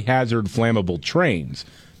high-hazard flammable trains.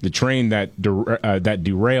 The train that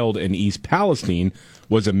derailed in East Palestine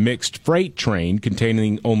was a mixed freight train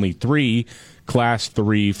containing only 3 Class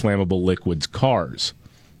 3 flammable liquids cars.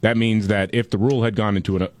 That means that if the rule had gone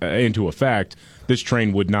into effect, this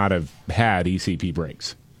train would not have had ECP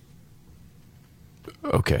brakes.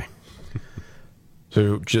 Okay.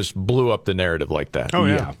 So just blew up the narrative like that. Oh,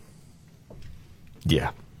 yeah.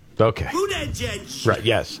 Yeah. Okay. Boot edge, edge. Right,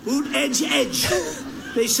 yes. Boot edge, edge.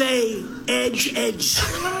 They say edge, edge.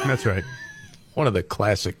 That's right. One of the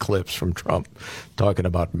classic clips from Trump talking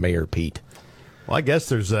about Mayor Pete. Well, I guess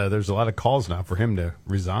there's a lot of calls now for him to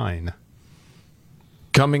resign.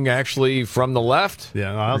 Coming actually from the left?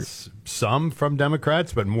 Yeah, well, some from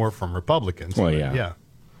Democrats, but more from Republicans. Well, but, yeah.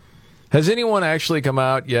 Has anyone actually come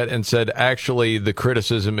out yet and said, actually, the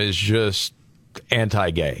criticism is just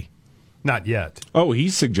anti-gay. Not yet. Oh, he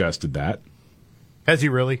suggested that. Has he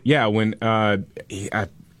really? Yeah, when I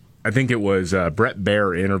think it was Brett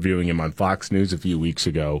Baer interviewing him on Fox News a few weeks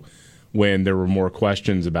ago when there were more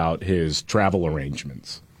questions about his travel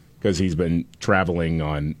arrangements because he's been traveling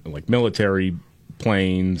on like military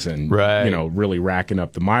planes and really racking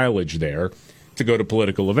up the mileage there to go to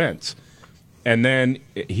political events. And then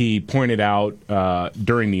he pointed out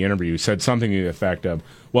during the interview, said something to the effect of,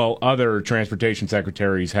 well, other transportation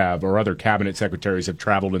secretaries have, or other cabinet secretaries have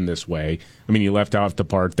traveled in this way. I mean, he left out the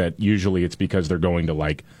part that usually it's because they're going to,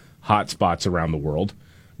 like, hot spots around the world.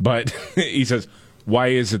 But he says, why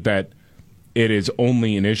is it that it is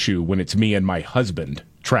only an issue when it's me and my husband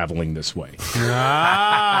traveling this way?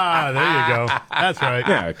 Ah, there you go. That's right.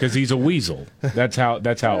 Yeah, because he's a weasel. That's how it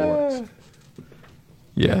works.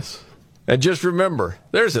 Yes. And just remember,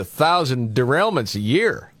 there's 1,000 derailments a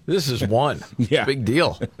year. This is one. Yeah. Big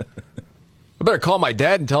deal. I better call my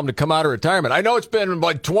dad and tell him to come out of retirement. I know it's been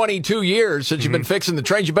like 22 years since you've been fixing the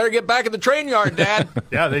trains. You better get back in the train yard, Dad.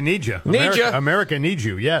 Yeah, they need you. America needs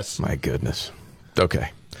you, yes. My goodness.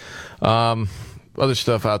 Okay. Other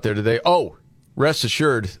stuff out there today. Oh, rest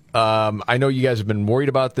assured, I know you guys have been worried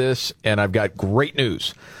about this, and I've got great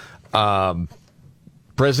news. President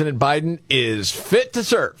Biden is fit to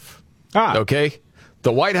serve. Okay?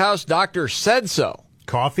 The White House doctor said so.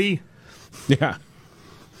 Coffee? Yeah.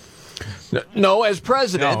 No, as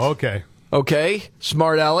president. Oh, okay. Okay,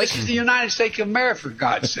 smart aleck. This is the United States of America, for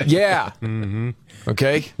God's sake. Yeah. Mm-hmm.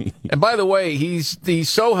 Okay. And by the way, he's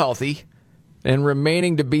so healthy and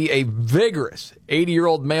remaining to be a vigorous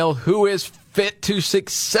 80-year-old male who is fit to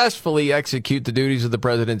successfully execute the duties of the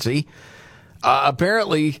presidency.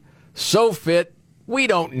 Apparently, so fit, we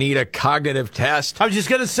don't need a cognitive test. I was just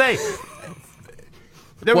going to say,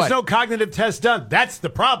 there was What? no cognitive test done. That's the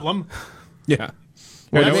problem. Yeah.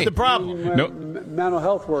 That's the problem. Mental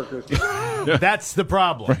health workers. That's the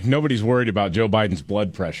problem. Right. Nobody's worried about Joe Biden's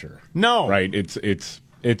blood pressure. No. Right?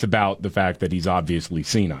 It's about the fact that he's obviously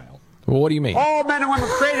senile. Well, what do you mean? All men and women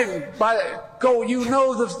created by go. You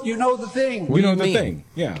know the thing. What do you the mean? thing.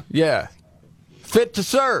 Yeah. Yeah. Fit to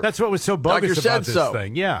serve. That's what was so bogus Doctor about said this so.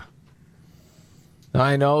 thing. Yeah.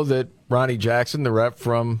 I know that Ronnie Jackson, the rep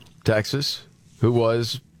from Texas, who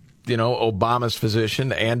was, Obama's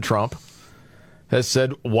physician and Trump, has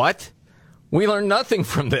said, what? We learned nothing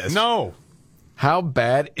from this. No. How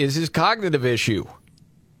bad is his cognitive issue?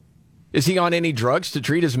 Is he on any drugs to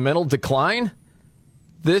treat his mental decline?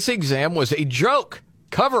 This exam was a joke.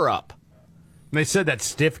 Cover up. And they said that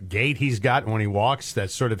stiff gait he's got when he walks,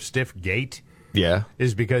 that sort of stiff gait,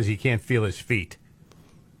 is because he can't feel his feet.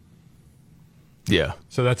 Yeah.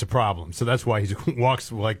 So that's a problem. So that's why he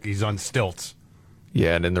walks like he's on stilts.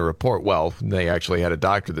 Yeah, and in the report, they actually had a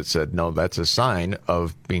doctor that said, no, that's a sign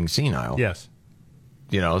of being senile. Yes.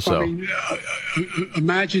 So. I mean,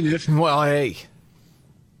 imagine if. Well, hey.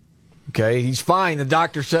 Okay, he's fine. The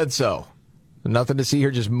doctor said so. Nothing to see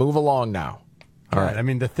here. Just move along now. All right. I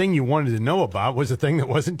mean, the thing you wanted to know about was the thing that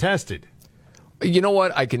wasn't tested. You know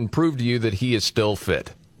what? I can prove to you that he is still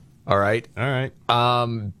fit. All right? All right.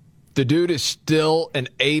 The dude is still an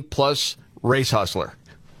A-plus race hustler.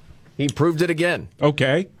 He proved it again.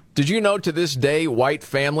 Okay. Did you know to this day white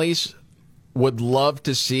families would love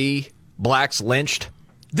to see blacks lynched?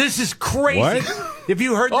 This is crazy. What? Have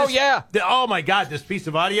you heard this? Oh, yeah. Oh, my God, this piece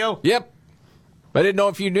of audio? Yep. I didn't know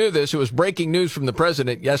if you knew this. It was breaking news from the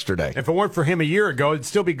president yesterday. If it weren't for him a year ago, it'd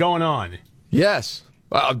still be going on. Yes.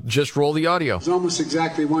 Just roll the audio. It was almost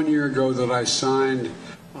exactly 1 year ago that I signed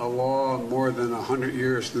a law more than 100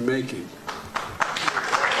 years in the making.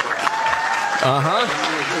 Uh-huh.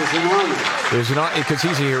 It was an honor. Because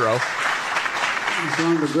he's a hero. It's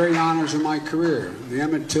one of the great honors of my career, the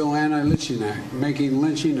Emmett Till Anti-Lynching Act, making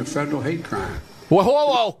lynching a federal hate crime.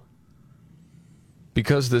 Whoa.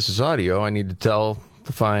 Because this is audio, I need to tell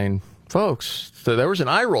the fine folks. So there was an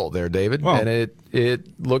eye roll there, David, and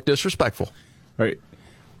it looked disrespectful. Right.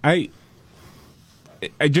 I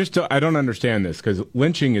don't understand this because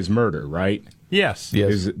lynching is murder, right? Yes.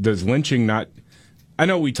 Does lynching not? I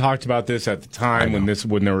know we talked about this at the time when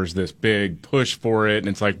there was this big push for it, and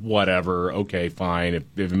it's like whatever, okay, fine. If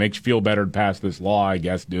it makes you feel better to pass this law, I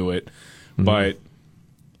guess do it. Mm-hmm.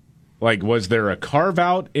 But was there a carve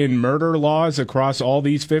out in murder laws across all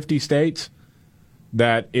these 50 states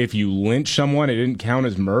that if you lynch someone, it didn't count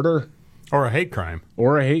as murder or a hate crime?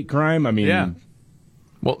 I mean, yeah.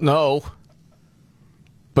 Well, no.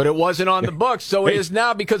 But it wasn't on the books, so it is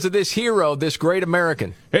now because of this hero, this great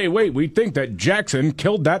American. Hey, wait, we think that Jackson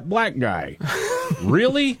killed that black guy.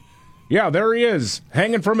 Really? Yeah, there he is,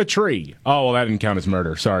 hanging from a tree. Oh, well, that didn't count as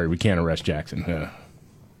murder. Sorry, we can't arrest Jackson.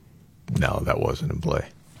 No, that wasn't in play.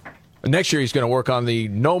 Next year, he's going to work on the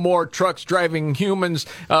no more trucks driving humans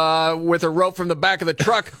with a rope from the back of the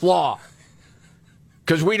truck law.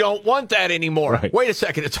 Because we don't want that anymore. Right. Wait a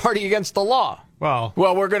second, it's already against the law. Well,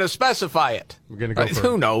 we're going to specify it. We're going to go for,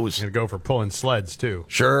 who knows? We're going to go for pulling sleds, too.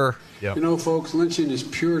 Sure. Yep. You know, folks, lynching is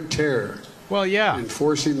pure terror. Well, yeah.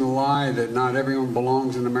 Enforcing the lie that not everyone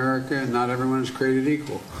belongs in America and not everyone is created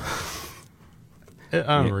equal.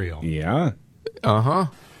 Unreal. Yeah. Uh-huh.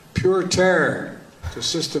 Pure terror to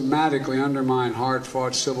systematically undermine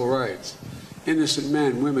hard-fought civil rights. Innocent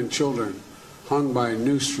men, women, children hung by a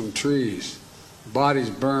noose from trees. Bodies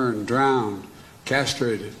burned, drowned,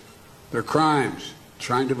 castrated. Their crimes,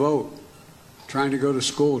 trying to vote, trying to go to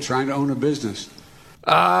school, trying to own a business.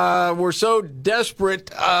 We're so desperate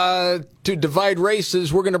to divide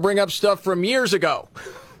races, we're going to bring up stuff from years ago.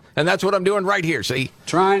 And that's what I'm doing right here, see?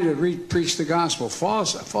 Trying to preach the gospel.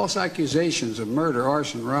 False accusations of murder,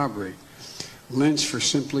 arson, robbery. Lynched for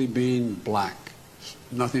simply being black.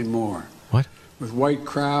 Nothing more. What? With white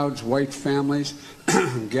crowds, white families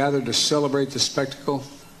gathered to celebrate the spectacle,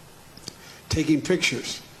 taking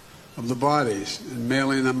pictures of the bodies and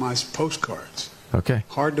mailing them as postcards. Okay.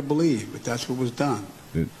 Hard to believe, but that's what was done.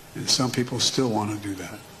 And some people still want to do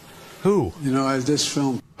that. Who? You know, as this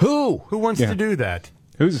film... Who wants to do that?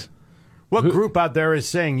 What group out there is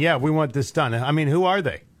saying, yeah, we want this done? I mean, who are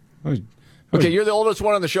they? Okay, you're the oldest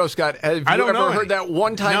one on the show, Scott. Have you ever heard that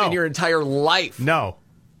one time in your entire life? No.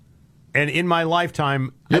 And in my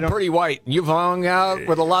lifetime... You're pretty white. You've hung out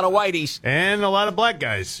with a lot of whiteys. And a lot of black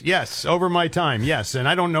guys. Yes, over my time, yes. And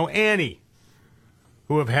I don't know any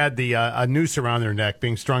who have had the a noose around their neck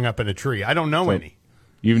being strung up in a tree. I don't know any.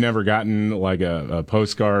 You've never gotten like a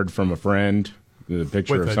postcard from a friend, the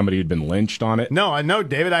picture of somebody who'd been lynched on it? No,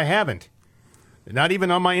 David, I haven't. Not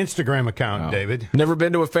even on my Instagram account, David. Never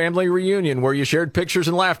been to a family reunion where you shared pictures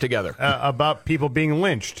and laughed together? About people being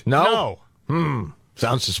lynched? No.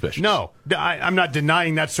 Sounds suspicious. No. I'm not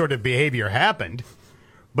denying that sort of behavior happened.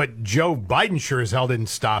 But Joe Biden sure as hell didn't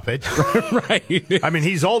stop it. Right. I mean,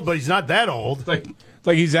 he's old, but he's not that old. Like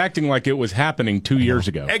he's acting like it was happening 2 years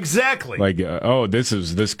ago. Exactly. Like, this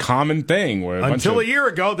is this common thing where until a year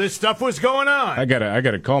ago, this stuff was going on. I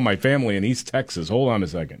gotta call my family in East Texas. Hold on a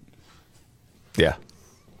second. Yeah.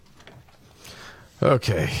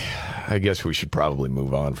 Okay. I guess we should probably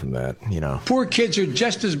move on from that, you know. Poor kids are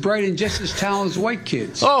just as bright and just as talented as white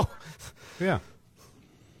kids. Oh! Yeah.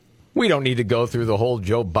 We don't need to go through the whole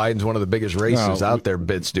Joe Biden's one of the biggest racists out there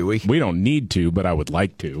bits, do we? We don't need to, but I would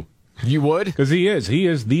like to. You would? Because he is. He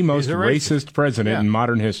is the most racist president in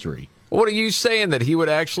modern history. What are you saying, that he would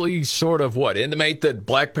actually sort of, intimate that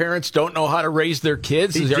black parents don't know how to raise their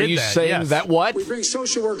kids? Are you saying that what? We bring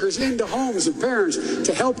social workers into homes of parents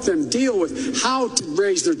to help them deal with how to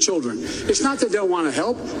raise their children. It's not that they don't want to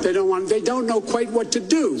help. They don't know quite what to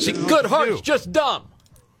do. See, good heart's just dumb.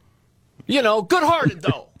 You know, good-hearted,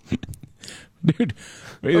 though. Dude.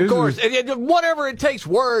 Of course. Whatever it takes,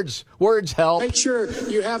 words help. Make sure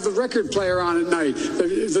you have the record player on at night,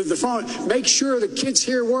 the phone. Make sure the kids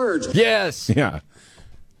hear words. Yes. Yeah.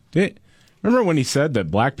 Remember when he said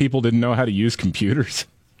that black people didn't know how to use computers?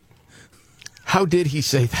 How did he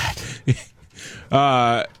say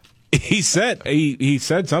that? He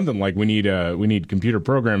said something like we need computer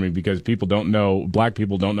programming because black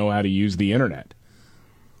people don't know how to use the internet.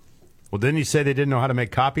 Well, didn't he say they didn't know how to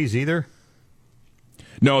make copies either?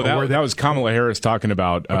 No, that was Kamala Harris talking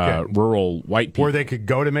about rural white people. Where they could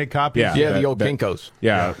go to make copies? Yeah, the old Kinkos.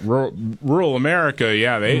 Yeah, rural America,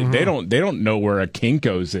 they don't know where a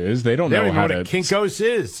Kinko's is. They don't know how what a Kinko's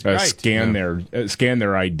is. Scan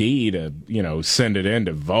their ID to, send it in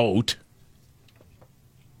to vote.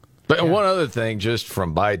 But one other thing, just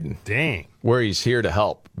from Biden. Dang. Where he's here to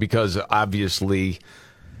help. Because obviously,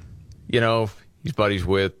 he's buddies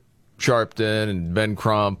with Sharpton and Ben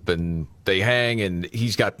Crump, and they hang, and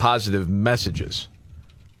he's got positive messages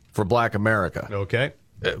for black America. Okay.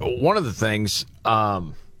 One of the things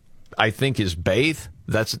I think is bathe.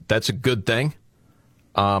 That's a good thing.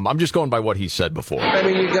 I'm just going by what he said before. I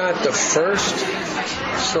mean, you got the first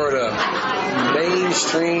sort of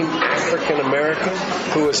mainstream African American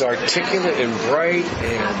who is articulate and bright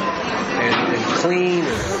and clean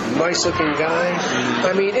and nice looking guy.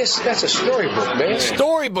 I mean, that's a storybook, man.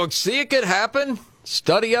 Storybook. See, it could happen.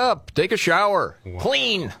 Study up. Take a shower. Wow.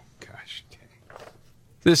 Clean. Gosh dang.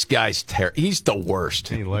 This guy's he's the worst.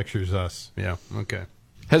 He lectures us. Yeah, okay.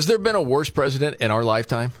 Has there been a worse president in our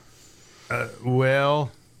lifetime?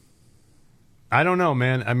 Well, I don't know,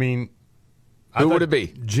 man. I mean, who would it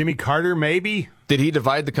be? Jimmy Carter, maybe? Did he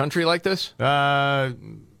divide the country like this?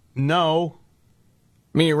 No.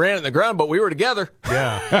 I mean, he ran it in the ground, but we were together.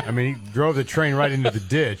 Yeah. I mean, he drove the train right into the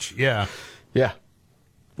ditch. Yeah. Yeah.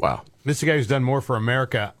 Wow. This is a guy who's done more for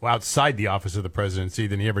America outside the office of the presidency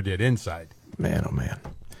than he ever did inside. Man, oh, man.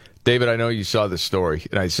 David, I know you saw this story,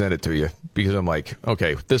 and I sent it to you because I'm like,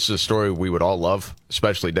 okay, this is a story we would all love,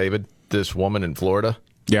 especially David, this woman in Florida.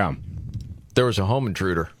 Yeah. There was a home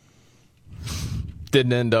intruder.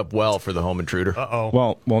 Didn't end up well for the home intruder.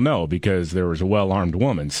 Uh-oh. Well, no, because there was a well-armed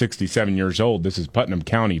woman, 67 years old. This is Putnam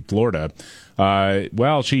County, Florida.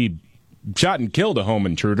 She shot and killed a home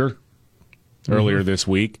intruder earlier this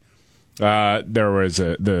week. There was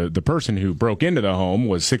the person who broke into the home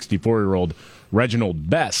was 64-year-old Reginald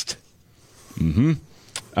Best.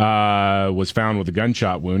 Was found with a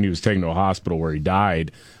gunshot wound. He was taken to a hospital where he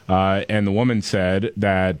died. And the woman said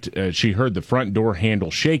that she heard the front door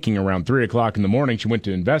handle shaking around 3 o'clock in the morning. She went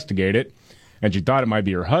to investigate it, and she thought it might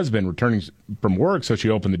be her husband returning from work, so she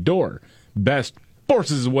opened the door. Best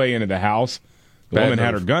forces his way into the house. The woman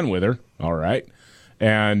had her gun with her. All right.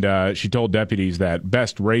 And she told deputies that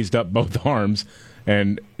Best raised up both arms,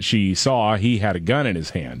 and she saw he had a gun in his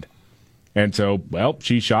hand. And so,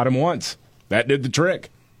 she shot him once. That did the trick.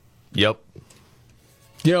 Yep.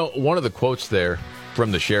 You know, one of the quotes there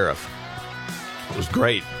from the sheriff was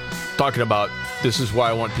great. Talking about, this is why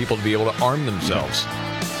I want people to be able to arm themselves.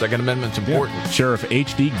 Second Amendment's important. Yeah. Sheriff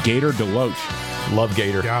H.D. Gator Deloach. Love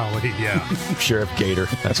Gator. Golly, yeah. Sheriff Gator.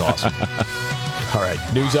 That's awesome. All right,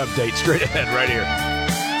 news update straight ahead right here.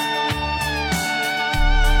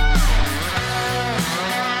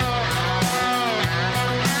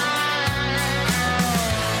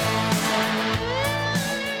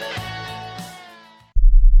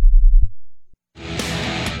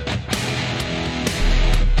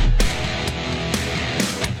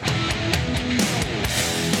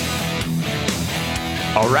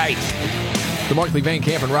 All right. The Markley, Van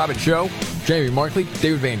Camp, and Robbins Show. Jamie Markley,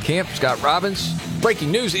 David Van Camp, Scott Robbins.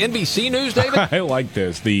 Breaking news, NBC News, David. I like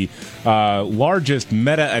this. The largest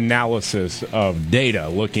meta-analysis of data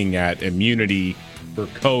looking at immunity for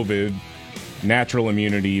COVID, natural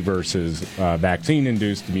immunity versus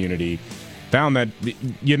vaccine-induced immunity, found that,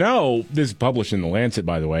 this is published in The Lancet,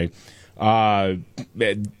 by the way,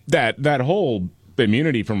 that whole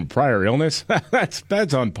immunity from a prior illness,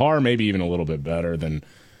 that's on par, maybe even a little bit better than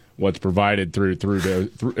what's provided through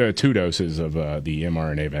 2 doses of the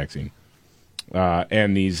mRNA vaccine.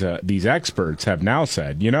 And these experts have now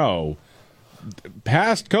said,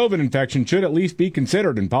 past COVID infection should at least be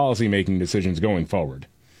considered in policy-making decisions going forward.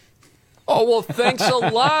 Oh, well, thanks a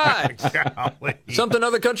lot. Something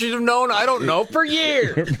other countries have known, I don't know, for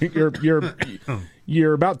years.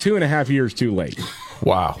 You're about 2.5 years too late.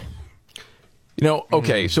 Wow.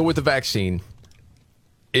 Okay, so with the vaccine,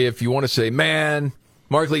 if you want to say, man,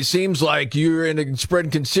 Markley, seems like you're into spreading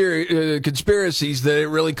conspiracies that it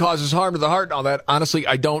really causes harm to the heart and all that. Honestly,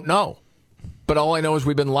 I don't know. But all I know is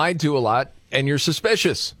we've been lied to a lot, and you're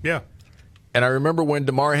suspicious. Yeah. And I remember when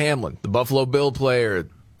Damar Hamlin, the Buffalo Bill player,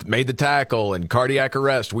 made the tackle and cardiac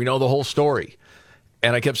arrest. We know the whole story.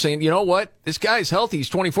 And I kept saying, you know what? This guy's healthy. He's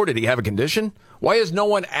 24. Did he have a condition? Why is no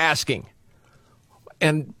one asking?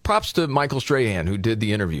 And props to Michael Strahan, who did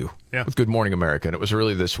the interview with Good Morning America, and it was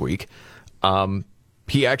early this week.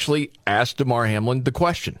 He actually asked Damar Hamlin the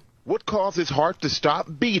question. What caused his heart to stop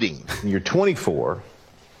beating? You're 24,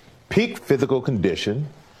 peak physical condition,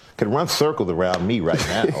 can run circles around me right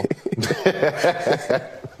now.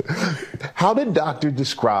 How did doctors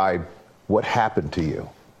describe what happened to you?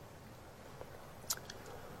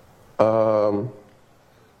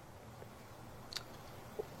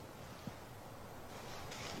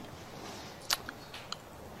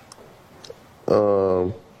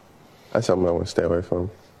 That's something I want to stay away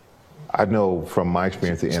from. I know from my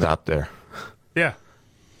experience. Stop there. Yeah.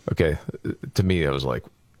 Okay. To me, it was like,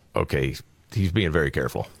 okay, he's being very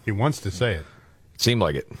careful. He wants to say it. It seemed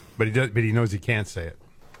like it. But he knows he can't say it.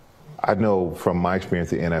 I know from my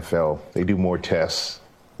experience at the NFL, they do more tests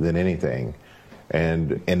than anything.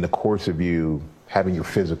 And in the course of you having your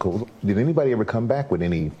physical, did anybody ever come back with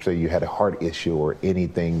say you had a heart issue or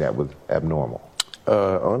anything that was abnormal?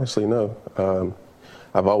 Honestly, no.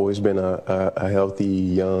 I've always been a healthy,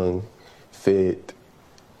 young, fit,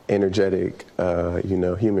 energetic,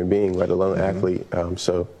 human being, let alone athlete.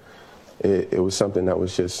 So it was something that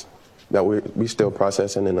was just that we still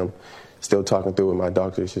processing, and I'm still talking through with my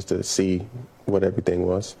doctors just to see what everything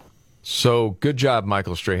was. So good job,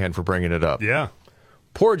 Michael Strahan, for bringing it up. Yeah.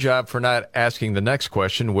 Poor job for not asking the next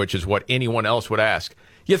question, which is what anyone else would ask.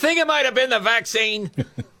 You think it might have been the vaccine?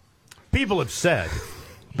 People have said.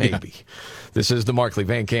 Maybe. Yeah. This is the Markley,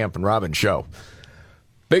 Van Camp, and Robbins Show.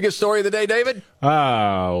 Biggest story of the day, David?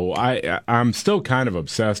 Oh, I'm still kind of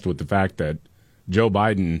obsessed with the fact that Joe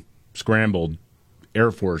Biden scrambled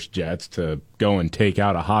Air Force jets to go and take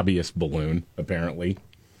out a hobbyist balloon, apparently.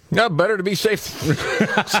 No, better to be safe.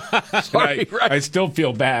 Sorry, I still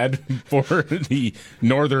feel bad for the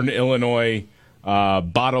Northern Illinois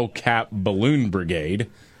Bottle Cap Balloon Brigade,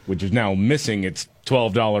 which is now missing its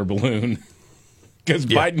 $12 balloon because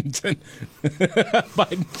Biden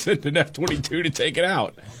sent an F-22 to take it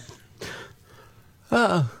out.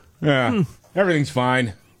 Everything's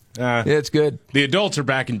fine. It's good. The adults are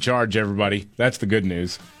back in charge, everybody. That's the good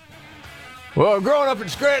news. Well, growing up in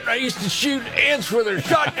Scranton, I used to shoot ants with a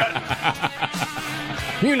shotgun.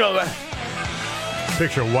 You know that.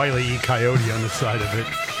 Picture Wile E. Coyote on the side of it.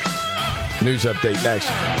 News update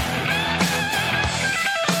next.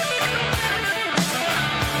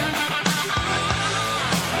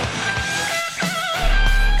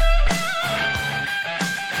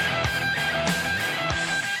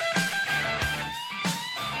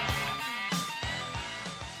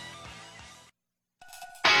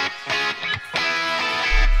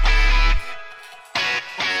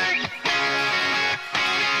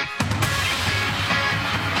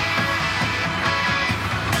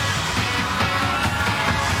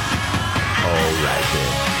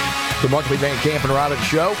 The Markley, Van Camp, and Robbins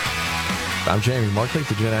Show. I'm Jamie Markley,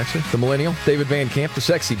 the Gen Xer, the Millennial. David Van Camp, the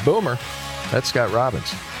Sexy Boomer. That's Scott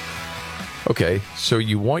Robbins. Okay, so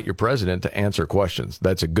you want your president to answer questions.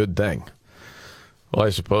 That's a good thing. Well, I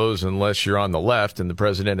suppose unless you're on the left and the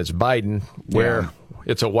president is Biden, where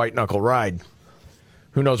it's a white-knuckle ride.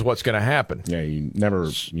 Who knows what's going to happen? Yeah, you never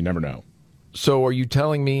know. So are you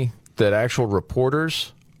telling me that actual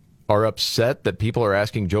reporters are upset that people are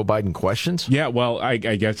asking Joe Biden questions? Yeah, well, I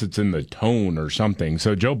guess it's in the tone or something.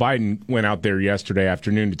 So Joe Biden went out there yesterday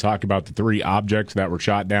afternoon to talk about the 3 objects that were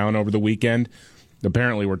shot down over the weekend.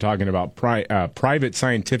 Apparently, we're talking about private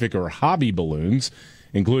scientific or hobby balloons,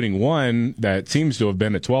 including one that seems to have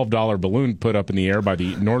been a $12 balloon put up in the air by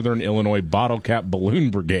the Northern Illinois Bottle Cap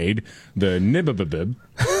Balloon Brigade, the NIBBBB.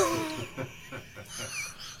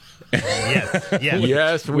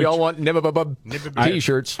 Yes, we all want NIBBBB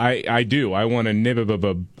T-shirts. I do. I want a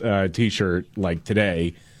NIBBBB T-shirt like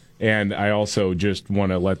today, and I also just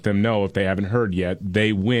want to let them know, if they haven't heard yet,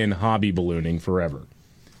 they win hobby ballooning forever.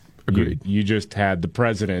 Agreed. You just had the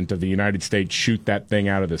president of the United States shoot that thing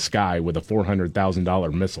out of the sky with a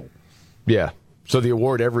 $400,000 missile. Yeah. So the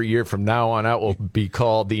award every year from now on out will be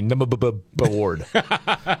called the NIBBBB Award.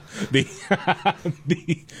 the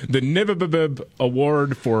NIBBBB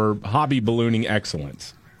Award for Hobby Ballooning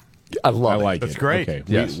Excellence. I like it. That's great. Okay,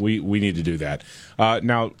 yes. we need to do that.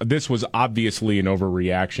 Now, this was obviously an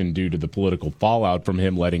overreaction due to the political fallout from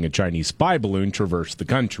him letting a Chinese spy balloon traverse the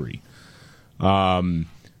country.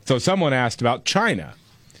 So someone asked about China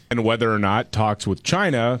and whether or not talks with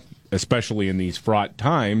China, especially in these fraught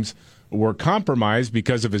times, were compromised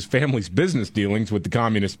because of his family's business dealings with the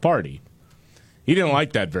Communist Party. He didn't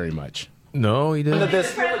like that very much. No, he didn't.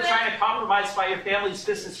 China compromised by your family's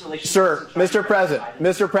business relations. Sir, Mr.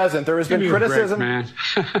 President, there has been criticism. Did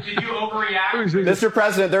you overreact? Mr.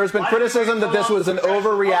 President, there has been criticism that this was an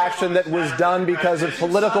overreaction that was done because of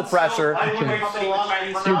political pressure. You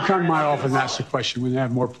come to my office and ask the question when you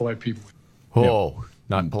have more polite people. Oh,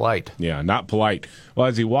 not polite. Yeah, not polite. Well,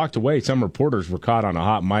 as he walked away, some reporters were caught on a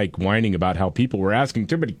hot mic whining about how people were asking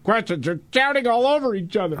too many questions or shouting all over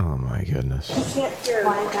each other. Oh, my goodness. You can't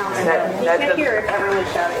hear if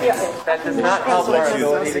everyone's shouting. Yeah. That does not help our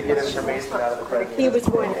ability to get information out of the president. He was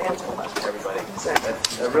going to answer questions. Everybody.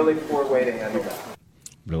 That's a really poor way to handle that.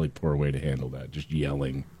 Really poor way to handle that, just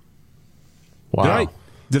yelling. Wow.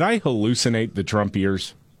 Did I hallucinate the Trump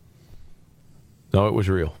ears? No, it was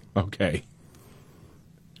real. Okay.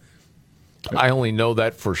 I only know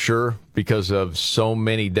that for sure because of so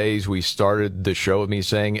many days we started the show with me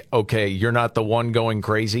saying, okay, you're not the one going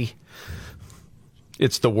crazy.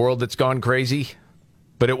 It's the world that's gone crazy.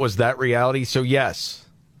 But it was that reality. So, yes,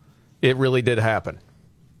 it really did happen.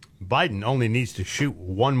 Biden only needs to shoot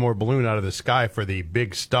one more balloon out of the sky for the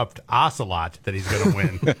big stuffed ocelot that he's going to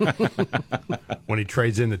win when he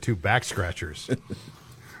trades in the 2 back scratchers.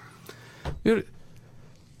 I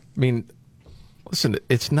mean, listen,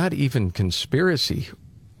 it's not even conspiracy.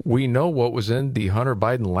 We know what was in the Hunter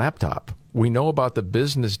Biden laptop. We know about the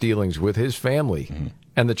business dealings with his family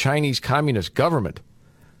and the Chinese Communist government.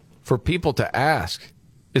 For people to ask,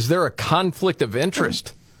 is there a conflict of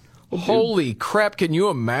interest? Holy crap, can you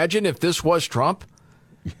imagine if this was Trump?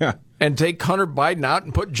 Yeah. And take Hunter Biden out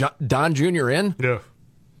and put Don Jr. in? Yeah.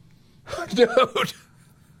 Dude.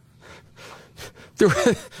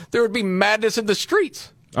 There would be madness in the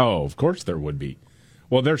streets. Oh, of course there would be.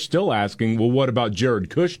 Well, they're still asking, well, what about Jared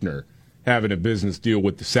Kushner having a business deal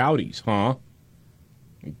with the Saudis, huh?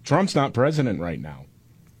 Trump's not president right now.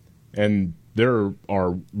 And there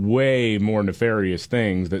are way more nefarious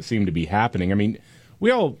things that seem to be happening. I mean,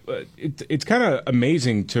 we all, it's kind of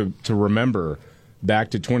amazing to remember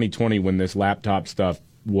back to 2020 when this laptop stuff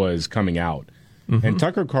was coming out. Mm-hmm. And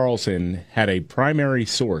Tucker Carlson had a primary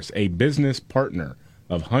source, a business partner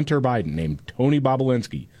of Hunter Biden named Tony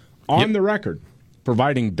Bobulinski, on the record,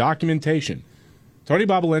 providing documentation. Tony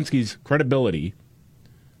Bobulinski's credibility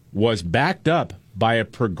was backed up by a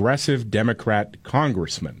progressive Democrat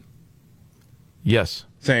congressman. Yes.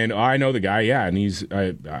 Saying, I know the guy, yeah, and he's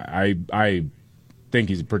I think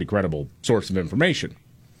he's a pretty credible source of information.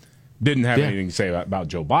 Didn't have anything to say about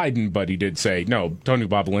Joe Biden, but he did say, no, Tony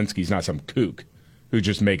Bobulinski's not some kook who's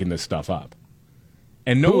just making this stuff up.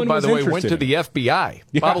 And no one, by was the way, went interested to the FBI.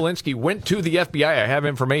 Yeah. Bobulinski went to the FBI. I have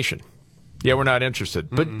information. Yeah, we're not interested.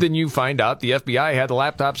 But then you find out the FBI had the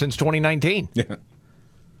laptop since 2019. Yeah.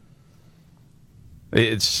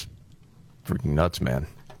 It's freaking nuts, man.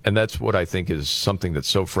 And that's what I think is something that's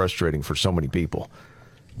so frustrating for so many people,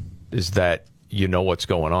 is that you know what's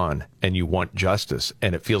going on and you want justice,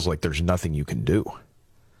 and it feels like there's nothing you can do.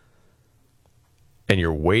 And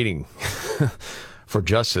you're waiting for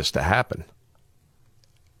justice to happen.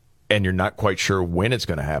 And you're not quite sure when it's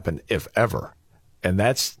going to happen, if ever. And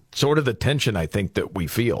that's sort of the tension I think that we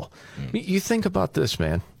feel. You think about this,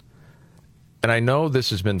 man. And I know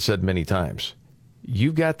this has been said many times.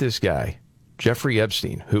 You've got this guy, Jeffrey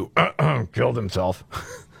Epstein, who killed himself,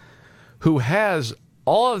 who has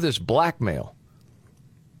all of this blackmail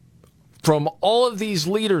from all of these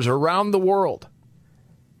leaders around the world.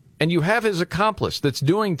 And you have his accomplice that's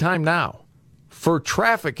doing time now for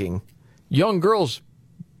trafficking young girls,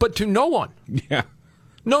 but to no one. Yeah.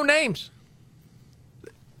 No names.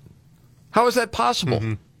 How is that possible?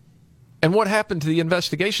 Mm-hmm. And what happened to the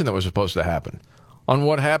investigation that was supposed to happen on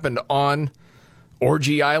what happened on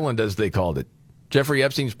Orgy Island, as they called it, Jeffrey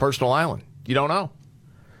Epstein's personal island? You don't know.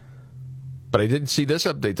 But I did see this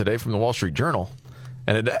update today from the Wall Street Journal,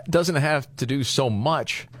 and it doesn't have to do so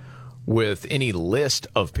much with any list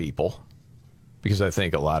of people, because I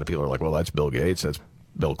think a lot of people are like, well, that's Bill Gates, that's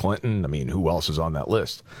Bill Clinton. I mean, who else is on that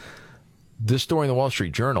list? This story in the Wall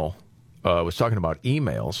Street Journal was talking about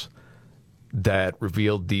emails that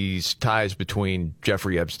revealed these ties between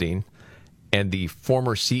Jeffrey Epstein and the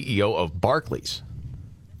former CEO of Barclays,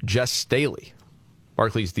 Jes Staley.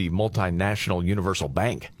 Barclays, the multinational universal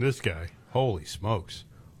bank. This guy, holy smokes.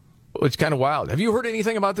 It's kind of wild. Have you heard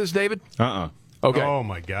anything about this, David? Okay. Oh,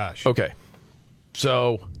 my gosh. Okay.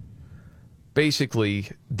 So, basically,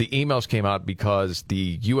 the emails came out because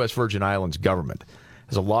the U.S. Virgin Islands government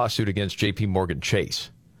has a lawsuit against J.P. Morgan Chase.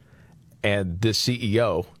 And this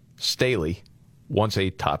CEO, Staley, once a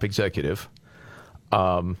top executive,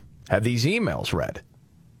 had these emails read.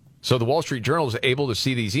 So the Wall Street Journal is able to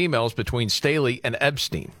see these emails between Staley and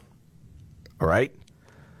Epstein. All right?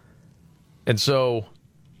 And so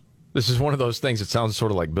this is one of those things that sounds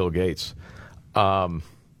sort of like Bill Gates.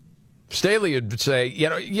 Staley would say,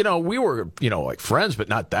 you know, we were, like friends, but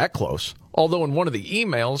not that close. Although in one of the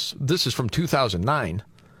emails, this is from 2009,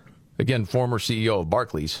 again, former CEO of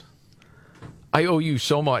Barclays, I owe you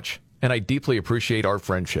so much, and I deeply appreciate our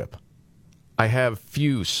friendship. I have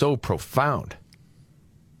few so profound.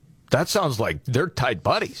 That sounds like they're tight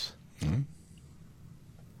buddies. Mm-hmm.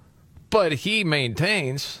 But he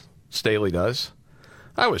maintains, Staley does,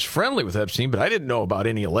 I was friendly with Epstein, but I didn't know about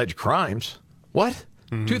any alleged crimes. What?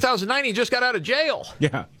 Mm-hmm. 2009, he just got out of jail.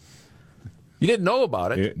 Yeah. You didn't know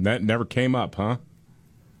about it. That never came up, huh?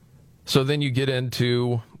 So then you get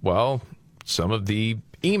into, well, some of the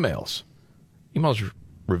emails. Emails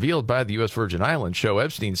revealed by the U.S. Virgin Islands show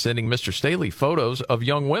Epstein sending Mr. Staley photos of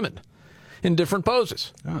young women in different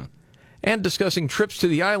poses and discussing trips to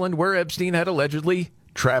the island where Epstein had allegedly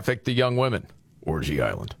trafficked the young women. Orgy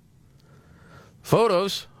Island.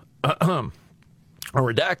 Photos are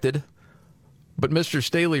redacted, but Mr.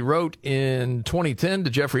 Staley wrote in 2010 to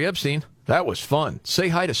Jeffrey Epstein, that was fun. Say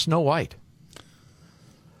hi to Snow White.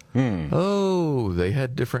 Oh, they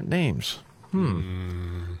had different names.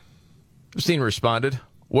 Epstein responded,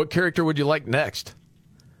 what character would you like next?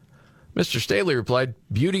 Mr. Staley replied,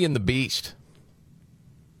 Beauty and the Beast.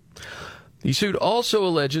 The suit also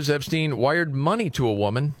alleges Epstein wired money to a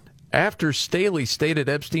woman after Staley stayed at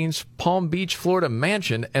Epstein's Palm Beach, Florida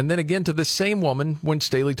mansion, and then again to the same woman when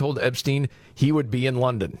Staley told Epstein he would be in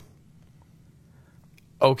London.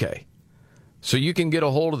 Okay, so you can get a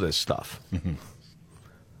hold of this stuff. Mm-hmm.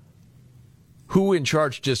 Who in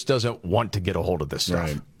charge just doesn't want to get a hold of this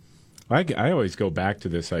stuff? Right. I always go back to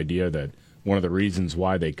this idea that one of the reasons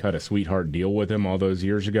why they cut a sweetheart deal with him all those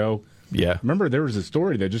years ago. Yeah. Remember, there was a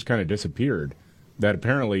story that just kind of disappeared that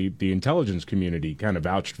apparently the intelligence community kind of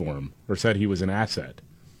vouched for him or said he was an asset.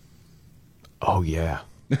 Oh, yeah.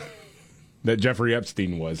 That Jeffrey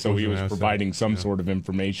Epstein was. So he was providing some sort of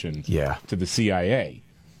information to the CIA.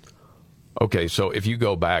 Okay, so if you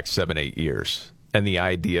go back 7-8 years and the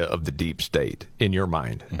idea of the deep state in your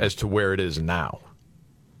mind as to where it is now,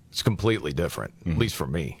 it's completely different, at least for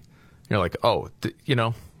me. You're like, oh, the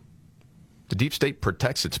deep state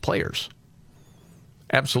protects its players.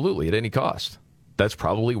 Absolutely, at any cost. That's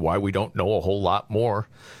probably why we don't know a whole lot more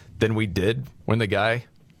than we did when the guy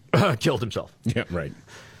killed himself. Yeah, right.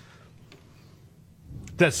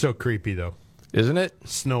 That's so creepy, though. Isn't it?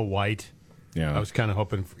 Snow White. Yeah. I was kind of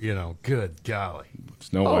hoping, good golly.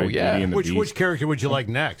 Snow White, Beauty and the Beast. Which character would you like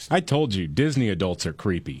next? I told you, Disney adults are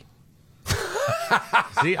creepy.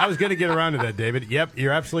 See, I was going to get around to that, David. Yep,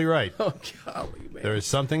 you're absolutely right. Oh, golly, man. There is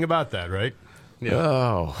something about that, right?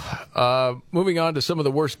 Yeah. Oh. Moving on to some of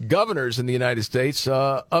the worst governors in the United States.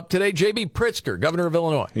 Up today, J.B. Pritzker, governor of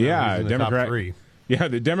Illinois. Yeah, he's in the Democrat. top 3. Yeah,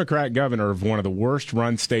 the Democrat governor of one of the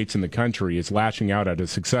worst-run states in the country is lashing out at a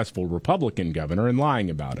successful Republican governor and lying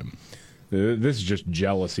about him. This is just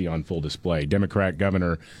jealousy on full display. Democrat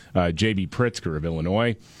Governor J.B. Pritzker of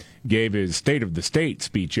Illinois gave his State of the State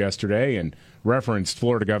speech yesterday and referenced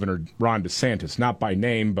Florida Governor Ron DeSantis, not by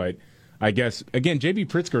name, but I guess, again, J.B.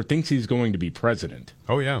 Pritzker thinks he's going to be president.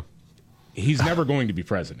 Oh, yeah. He's never going to be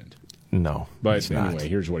president. No. But anyway,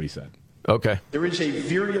 here's what he said. Okay. There is a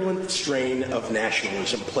virulent strain of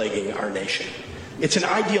nationalism plaguing our nation. It's an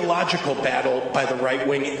ideological battle by the right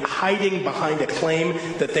wing, hiding behind a claim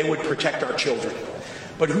that they would protect our children,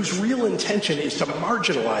 but whose real intention is to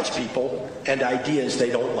marginalize people and ideas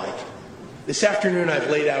they don't like. This afternoon,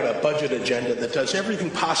 I've laid out a budget agenda that does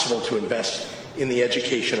everything possible to invest in the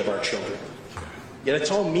education of our children. Yet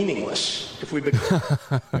it's all meaningless if we become...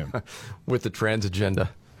 With the trans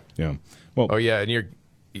agenda. Yeah. Well. Oh, yeah, and your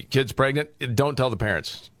kid's pregnant? Don't tell the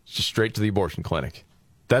parents. Just straight to the abortion clinic.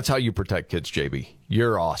 That's how you protect kids, JB.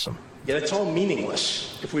 You're awesome. Yet it's all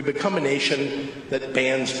meaningless if we become a nation that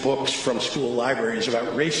bans books from school libraries about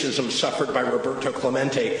racism suffered by Roberto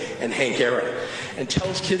Clemente and Hank Aaron, and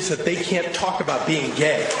tells kids that they can't talk about being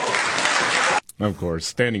gay. Of course,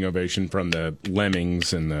 standing ovation from the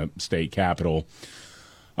lemmings in the state capitol.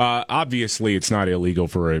 Obviously, it's not illegal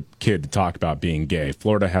for a kid to talk about being gay.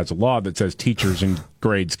 Florida has a law that says teachers in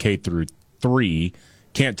grades K through 3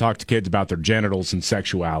 can't talk to kids about their genitals and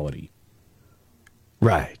sexuality.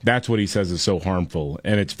 Right. That's what he says is so harmful,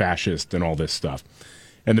 and it's fascist and all this stuff.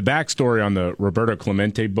 And the backstory on the Roberto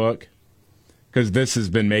Clemente book, because this has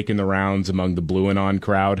been making the rounds among the Blue Anon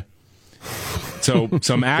crowd. So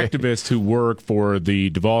some activists who work for the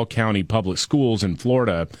Duval County Public Schools in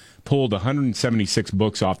Florida pulled 176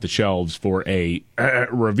 books off the shelves for a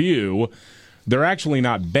review. They're actually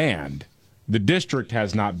not banned. The district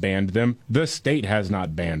has not banned them. The state has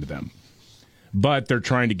not banned them. But they're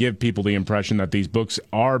trying to give people the impression that these books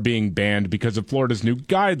are being banned because of Florida's new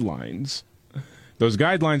guidelines. Those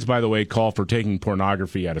guidelines, by the way, call for taking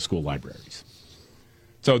pornography out of school libraries.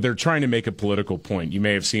 So they're trying to make a political point. You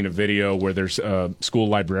may have seen a video where there's a school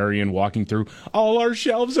librarian walking through, all our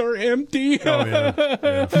shelves are empty. Oh,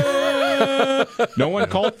 yeah. No one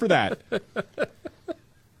called for that.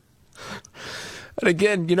 And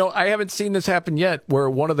again, I haven't seen this happen yet where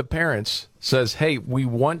one of the parents says, hey, we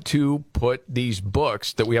want to put these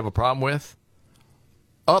books that we have a problem with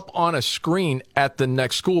up on a screen at the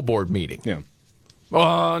next school board meeting. Yeah.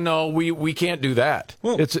 Oh, no, we can't do that.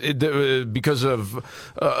 Well, it's because of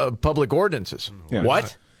public ordinances. Yeah.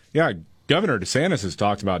 What? Yeah, Governor DeSantis has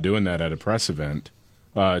talked about doing that at a press event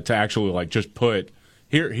to actually just put,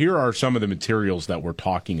 here are some of the materials that we're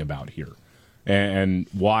talking about here. And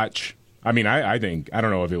watch... I mean, I think, I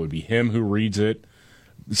don't know if it would be him who reads it.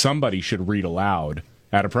 Somebody should read aloud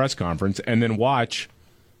at a press conference and then watch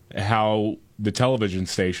how the television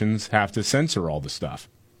stations have to censor all the stuff.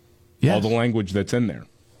 Yes. All the language that's in there.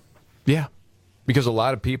 Yeah. Because a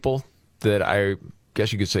lot of people that I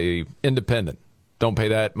guess you could say independent don't pay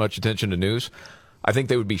that much attention to news. I think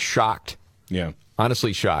they would be shocked. Yeah.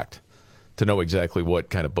 Honestly shocked to know exactly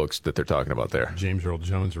what kind of books that they're talking about there. James Earl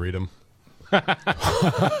Jones, read them.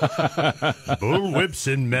 Bullwhips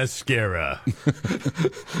and mascara.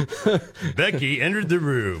 Becky entered the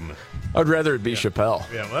room. I'd rather it be Chappelle.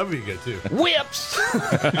 Yeah, well, that would be good, too. Whips!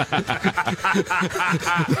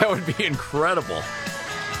 That would be incredible.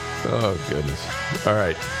 Oh, goodness. All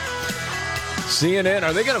right. CNN,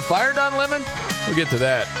 are they going to fire Don Lemon? We'll get to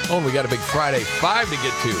that. Oh, we got a big Friday 5 to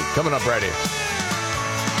get to. Coming up right here.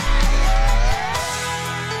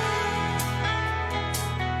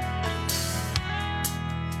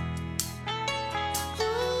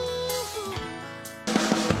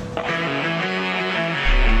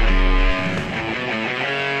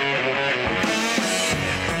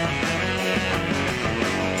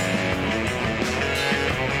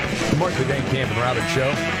 Van Camp and Robbins Show.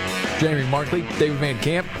 Jamie Markley, David Van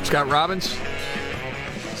Camp, Scott Robbins.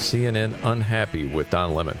 CNN unhappy with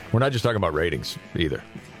Don Lemon. We're not just talking about ratings either.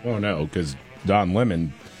 Oh, no, because Don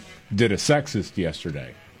Lemon did a sexist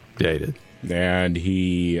yesterday. Yeah, he did. And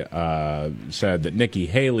he said that Nikki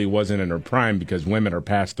Haley wasn't in her prime because women are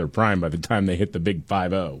past their prime by the time they hit the big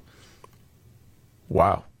 5-0.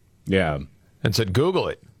 Wow. Yeah. And said, Google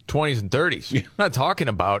it. 20s and 30s. I'm not talking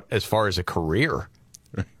about as far as a career.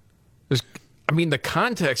 The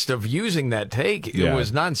context of using that take, it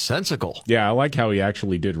was nonsensical. Yeah, I like how he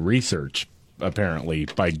actually did research, apparently,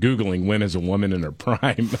 by Googling when is a woman in her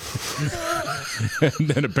prime. And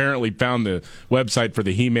then apparently found the website for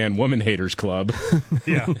the He-Man Woman Haters Club.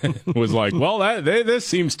 Yeah. Was like, well, this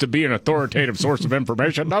seems to be an authoritative source of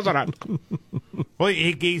information, doesn't it? Well,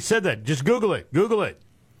 he said that. Just Google it. Google it.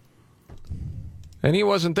 And he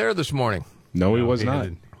wasn't there this morning. No, he was not.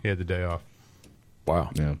 He had the day off.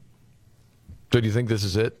 Wow. Yeah. So do you think this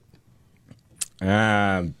is it?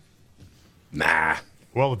 Nah.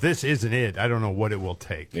 Well, if this isn't it, I don't know what it will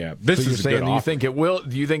take. Yeah. This so you're is saying, a good do you offer. think it will?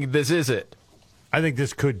 Do you think this is it? I think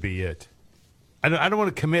this could be it. I don't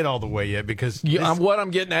want to commit all the way yet because what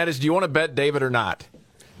I'm getting at is, do you want to bet David or not?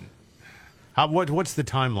 What's the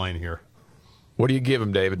timeline here? What do you give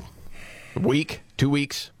him, David? A week? 2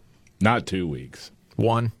 weeks? Not 2 weeks.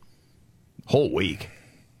 1 whole week.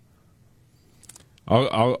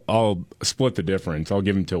 I'll split the difference. I'll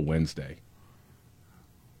give him till Wednesday.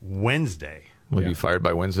 Wednesday? Will you be fired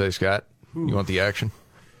by Wednesday, Scott? You want the action?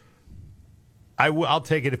 I'll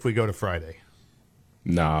take it if we go to Friday.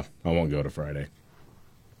 Nah, I won't go to Friday.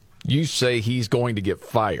 You say he's going to get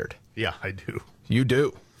fired. Yeah, I do. You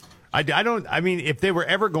do. I don't. I mean, if they were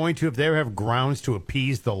ever going to, if they ever have grounds to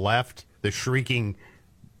appease the left, the shrieking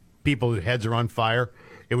people whose heads are on fire,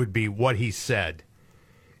 it would be what he said.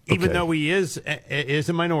 Even though he is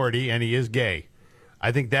a minority and he is gay,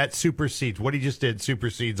 I think that supersedes what he just did.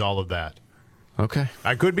 Supersedes all of that. Okay,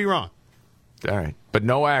 I could be wrong. All right, but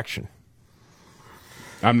no action.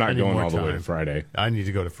 I'm not going all the way to Friday. I need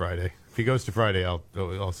to go to Friday. If he goes to Friday,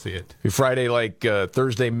 I'll see it. Friday, like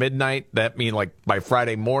Thursday midnight. That mean like by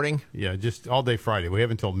Friday morning? Yeah, just all day Friday. We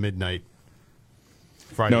have until midnight.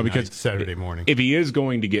 Friday night, Saturday morning. If he is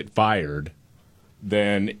going to get fired,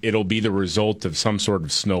 then it'll be the result of some sort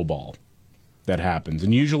of snowball that happens.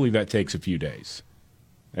 And usually that takes a few days.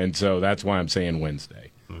 And so that's why I'm saying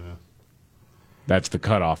Wednesday. Yeah. That's the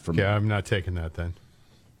cutoff for me. Yeah, I'm not taking that then.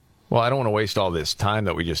 Well, I don't want to waste all this time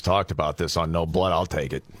that we just talked about this on No Blood. I'll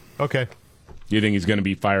take it. Okay. You think he's going to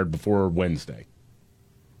be fired before Wednesday?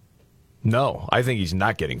 No, I think he's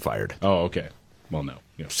not getting fired. Oh, okay. Well, no.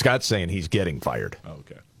 Yeah. Scott's saying he's getting fired. Oh,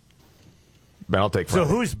 okay. But I'll take Friday. So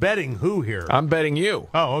who's betting who here? I'm betting you.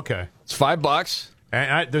 Oh, okay. It's $5.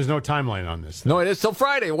 And there's no timeline on this. No, it is till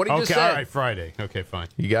Friday. What did you just say? Okay, all right, Friday. Okay, fine.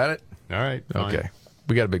 You got it? All right, fine. Okay.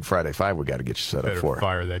 We got a big Friday 5 we got to get you set Better up for.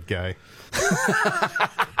 Fire that guy.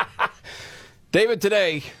 David,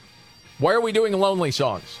 today, why are we doing lonely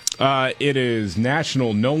songs? It is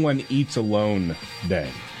National No One Eats Alone Day.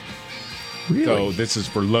 Really? So this is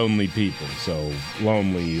for lonely people. So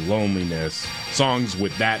lonely, loneliness, songs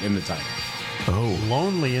with that in the title. Oh.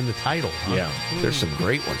 Lonely in the title, huh? Yeah. There's some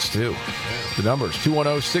great ones, too. The number is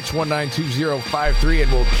 210-619-2053,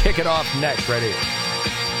 and we'll kick it off next right here.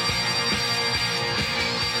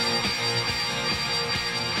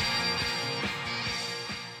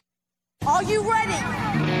 Are you ready?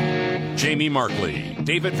 Jamie Markley,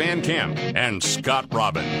 David Van Camp, and Scott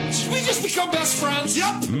Robbins. We just become best friends.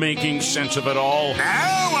 Yep. Making sense of it all.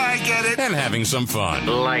 Now I get it. And having some fun.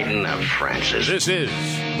 Lighten up, Francis. This is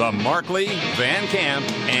the Markley, Van Camp,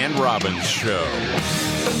 and Robbins Show.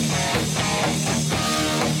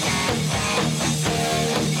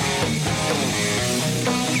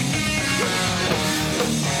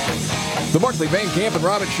 The Markley, Van Camp, and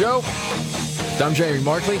Robbins Show. I'm Jamie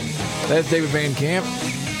Markley. That's David Van Camp.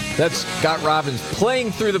 That's Scott Robbins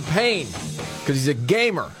playing through the pain because he's a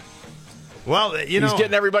gamer. Well, he's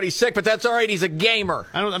getting everybody sick, but that's all right. He's a gamer.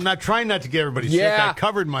 I'm not trying not to get everybody sick. I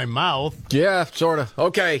covered my mouth. Yeah, sort of.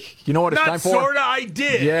 Okay. You know what it's not time for? Sort of, I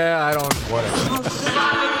did. Yeah, I don't. Whatever.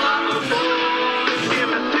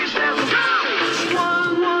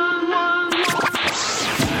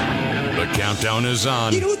 The countdown is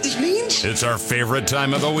on. You know what this means? It's our favorite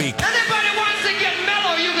time of the week. Anybody wants to get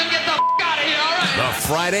mellow, you can get the out of here, all right? The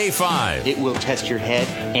Friday Five. It will test your head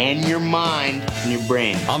and your mind and your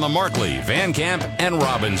brain. On the Markley, Van Camp, and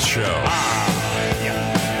Robbins Show.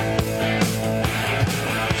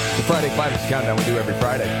 The Friday Five is the countdown we do every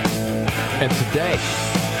Friday. And today,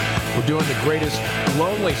 we're doing the greatest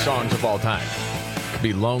lonely songs of all time. It could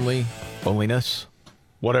be lonely, loneliness,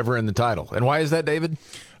 whatever in the title. And why is that, David?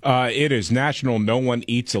 It is National No One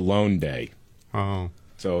Eats Alone Day. Oh.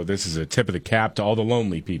 So this is a tip of the cap to all the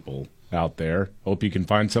lonely people out there. Hope you can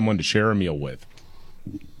find someone to share a meal with.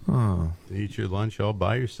 Oh. Eat your lunch all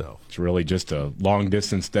by yourself. It's really just a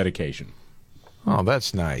long-distance dedication. Oh,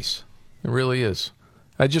 that's nice. It really is.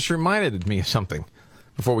 That just reminded me of something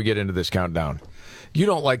before we get into this countdown. You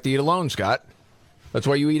don't like to eat alone, Scott. That's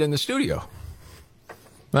why you eat in the studio.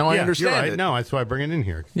 Now I understand you're right. it. No, that's why I bring it in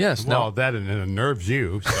here. Yes. Well, no. that unnerves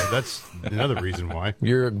you, so that's another reason why.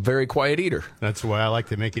 You're a very quiet eater. That's why I like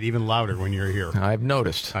to make it even louder when you're here. I've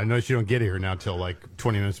noticed. I noticed you don't get here now till like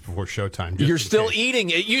 20 minutes before showtime. You're still eating.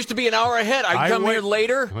 It used to be an hour ahead. I'd come here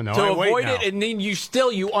later to avoid it, and then you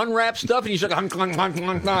unwrap stuff, and you say,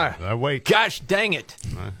 I wait. Gosh dang it.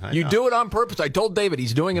 You do it on purpose. I told David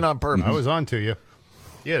he's doing it on purpose. I was on to you.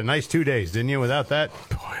 You had a nice 2 days, didn't you, without that?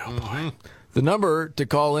 Boy, oh boy. The number to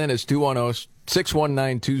call in is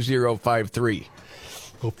 210-619-2053.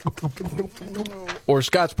 Or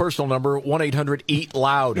Scott's personal number,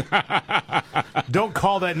 1-800-EAT-LOUD. Don't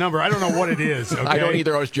call that number. I don't know what it is. Okay? I don't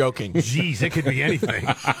either. I was joking. Jeez, it could be anything.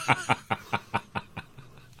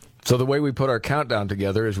 So the way we put our countdown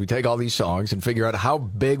together is we take all these songs and figure out how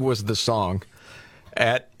big was the song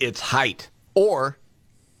at its height. Or,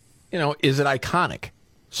 is it iconic?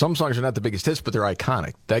 Some songs are not the biggest hits, but they're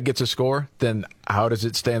iconic. That gets a score. Then how does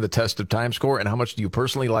it stand the test of time score, and how much do you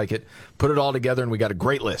personally like it? Put it all together, and we got a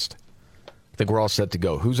great list. I think we're all set to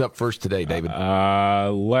go. Who's up first today, David?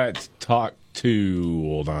 Let's talk to,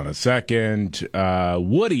 hold on a second,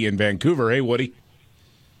 Woody in Vancouver. Hey, Woody.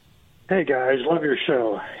 Hey, guys. Love your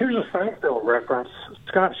show. Here's a Seinfeld reference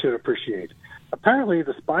Scott should appreciate. Apparently,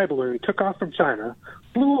 the spy balloon took off from China,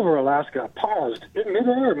 flew over Alaska, paused in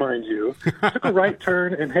midair, mind you, took a right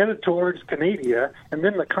turn and headed towards Canada and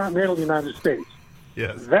then the continental United States.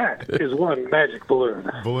 Yes. That is one magic balloon.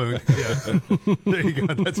 Balloon, yeah. There you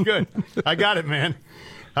go. That's good. I got it, man.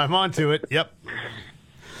 I'm on to it. Yep.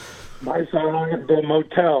 My song, The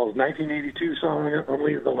Motels, 1982 song,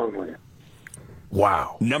 Only the Lonely.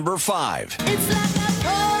 Wow. Number 5.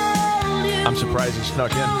 I'm surprised it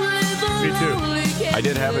snuck in. Me too. I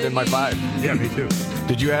did have it in my 5. Yeah, me too.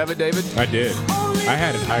 Did you have it, David? I did. I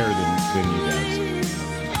had it higher than you guys.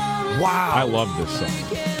 Wow. I love this song.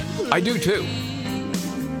 I do, too.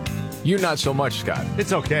 You not so much, Scott.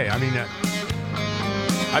 It's okay. I mean,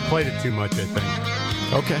 I played it too much, I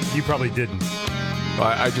think. Okay. You probably didn't.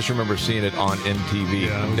 I just remember seeing it on MTV.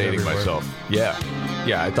 Yeah, I'm dating everywhere. myself. Yeah.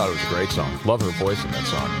 Yeah, I thought it was a great song. Love her voice in that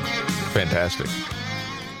song. Fantastic.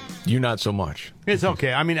 You not so much. It's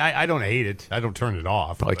okay. I mean, I don't hate it. I don't turn it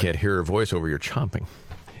off. Probably can't hear her voice over your chomping.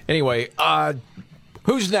 Anyway,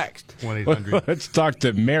 who's next? 1-800. Let's talk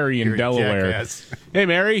to Mary in Delaware. Jackass. Hey,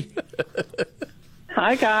 Mary.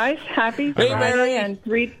 Hi, guys. Happy Hey, Friday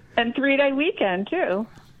Mary. and three-day weekend, too.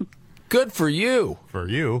 Good for you. For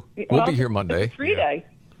you. We'll be here Monday. It's 3-day.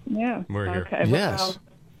 Yeah. We're here. Okay. Yes.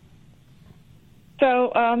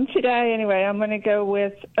 So today, anyway, I'm going to go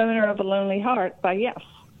with Owner of a Lonely Heart by Yes.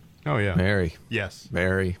 Oh, yeah. Mary. Yes.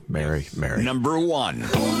 Mary. Number 1.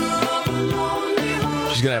 She's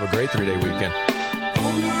going to have a great 3-day weekend.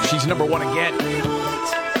 She's number 1 again.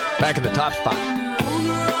 Back in the top spot.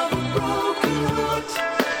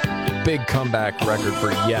 Big comeback record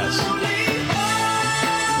for Yes.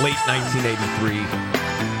 Late 1983.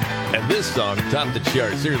 And this song topped the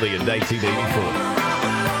charts early in 1984.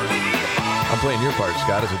 I'm playing your part,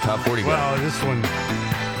 Scott, as a top 40 guy. Well,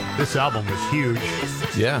 this album was huge.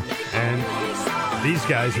 Yeah. And these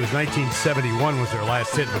guys, it was 1971 was their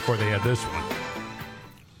last hit before they had this one.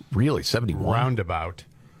 Really? 71? Roundabout.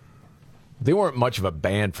 They weren't much of a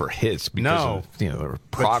band for hits because of, they were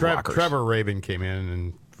prog rockers. Trevor Rabin came in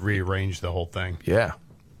and rearranged the whole thing. Yeah.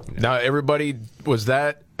 Now, everybody, was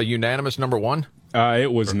that a unanimous number 1?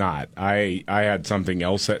 It was not. I had something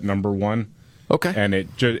else at number 1. Okay. And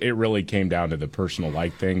it really came down to the personal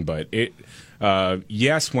like thing, but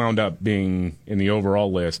Yes wound up being in the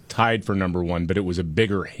overall list tied for number 1, but it was a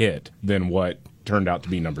bigger hit than what turned out to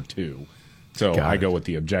be number 2. So I go with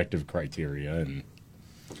the objective criteria and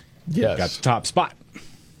got the top spot.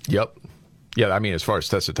 Yep. Yeah, I mean, as far as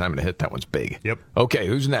test of time and a hit, that one's big. Yep. Okay,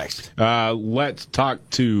 who's next? Let's talk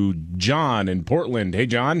to John in Portland. Hey,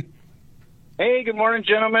 John. Hey, good morning,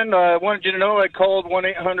 gentlemen. I wanted you to know I called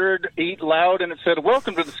 1-800-EAT-LOUD, and it said,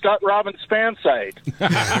 welcome to the Scott Robbins fan site.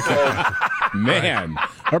 Man,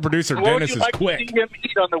 our producer Dennis is quick. To see him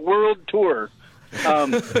eat on the world tour. Just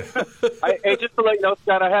to let you know,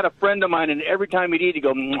 Scott, I had a friend of mine, and every time he'd eat, he'd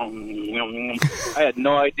go, I had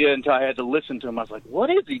no idea until I had to listen to him. I was like,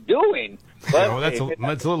 what is he doing? But, that's a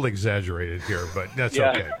little exaggerated here, but that's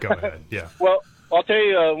Yeah. okay. Go ahead. Yeah. Well, I'll tell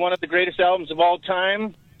you one of the greatest albums of all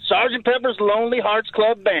time, Sgt. Pepper's Lonely Hearts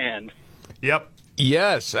Club Band. Yep.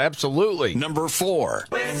 Yes, absolutely. Number 4.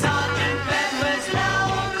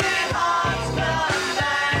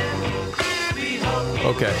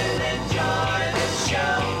 Okay.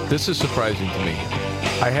 This is surprising to me.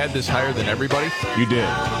 I had this higher than everybody. You did,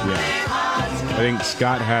 yeah. I think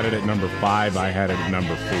Scott had it at number 5. I had it at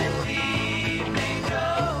number 4.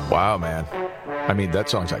 Wow, man. I mean, that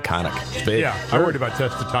song's iconic. It's big. Yeah, I worried about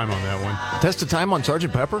Test of Time on that one. Test of Time on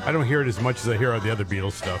Sgt. Pepper? I don't hear it as much as I hear all the other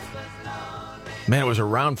Beatles stuff. Man, it was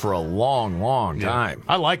around for a long, long time.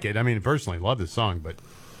 I like it. I mean, personally, love this song, but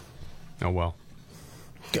oh well.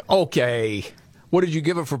 Okay. What did you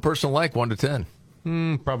give it for personal like, 1 to 10?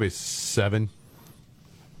 Probably 7.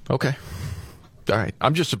 Okay. All right.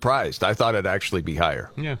 I'm just surprised. I thought it'd actually be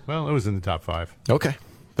higher. Yeah, well, it was in the top 5. Okay.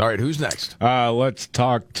 All right, who's next? Let's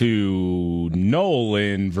talk to Noel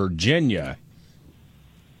in Virginia.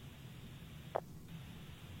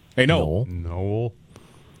 Hey, Noel. Noel.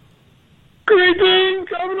 Greetings,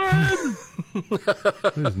 Cumberland!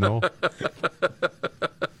 Who's Noel?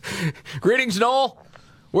 Greetings, Noel.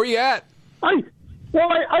 Where you at? I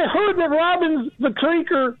heard that Robbins the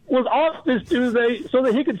Creaker was off this Tuesday so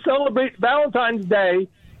that he could celebrate Valentine's Day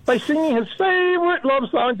by singing his favorite love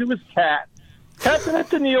song to his cat. Castanet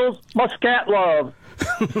Tennille's Muscat Love.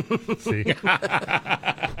 See? God,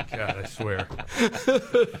 I swear.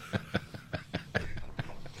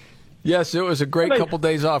 Yes, it was a great couple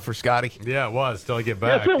days off for Scotty. Yeah, it was, till I get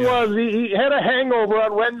back. Yes, it was. He had a hangover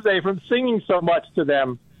on Wednesday from singing so much to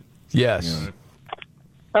them. Yes. Yeah.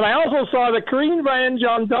 And I also saw that Corinne Van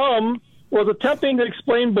Jondam was attempting to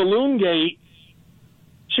explain Balloon Gate.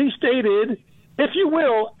 She stated, if you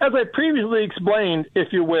will, as I previously explained,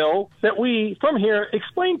 if you will, that we, from here,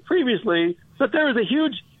 explained previously that there is a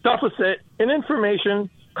huge deficit in information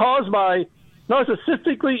caused by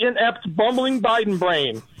narcissistically inept bumbling Biden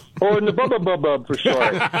brain, or in the bub for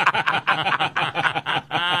short.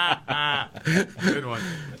 Good one.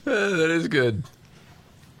 That is good.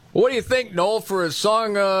 What do you think, Noel, for a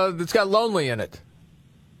song that's got Lonely in it?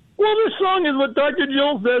 Well, this song is what Dr.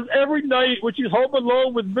 Jill says every night when she's home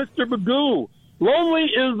alone with Mr. Magoo. Lonely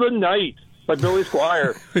is the night, by Billy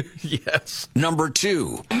Squier. Yes. Number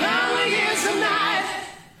 2. Okay,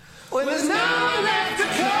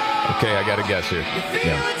 I got a guess here.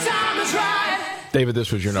 Yeah. David,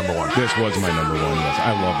 this was your number 1. This was my number 1, yes.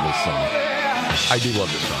 I love this song. I do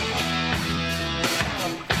love this song.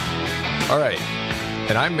 All right.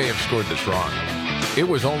 And I may have scored this wrong. It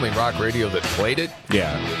was only rock radio that played it.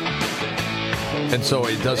 Yeah. And so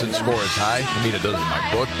it doesn't score as high. I mean, it does in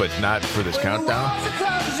my book, but not for this countdown.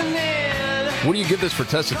 What do you give this for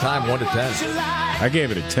Test of Time, 1 to 10? I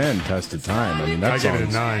gave it a 10, Test of Time. I mean, I gave it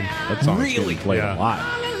a 9. That song's Really? getting played a lot.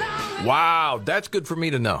 Wow, that's good for me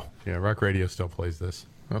to know. Yeah, rock radio still plays this.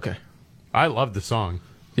 Okay. I love the song.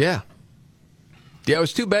 Yeah. Yeah, it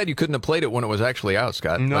was too bad you couldn't have played it when it was actually out,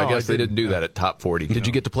 Scott. No, I guess I they didn't do didn't. that at Top 40. Did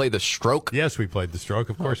you get to play The Stroke? Yes, we played The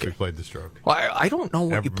Stroke. Of course we played The Stroke. Well, I don't know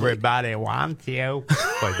what you played. Everybody wants you.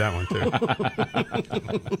 Played that one,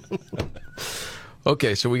 too.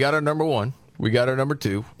 Okay, so we got our number 1. We got our number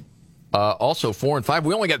 2. Also, 4 and 5.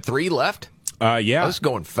 We only got 3 left? Yeah. Oh, this is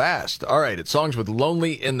going fast. All right, it's songs with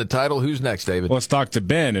Lonely in the title. Who's next, David? Let's talk to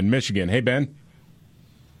Ben in Michigan. Hey, Ben.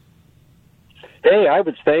 Hey, I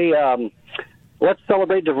would say let's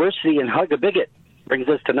celebrate diversity and hug a bigot. Brings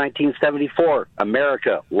us to 1974.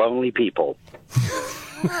 America, lonely people.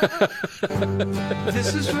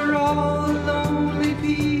 This is for all the lonely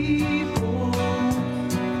people,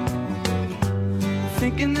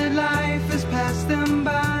 thinking that life has passed them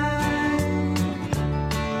by.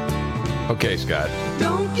 Okay, Scott.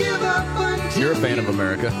 Don't give up until You're a fan of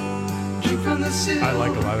America. I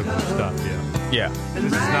like a lot of this stuff, yeah. Yeah. This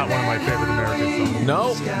is not one of my favorite American songs.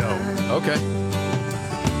 No? No. Okay.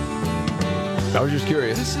 I was just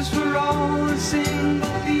curious. This is for all the single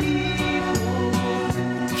people.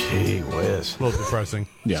 Gee whiz. A little depressing.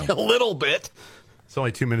 Yeah. A little bit. It's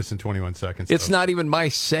only 2 minutes and 21 seconds. It's not even my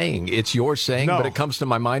saying. It's your saying, No. but it comes to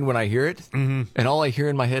my mind when I hear it. Mm-hmm. And all I hear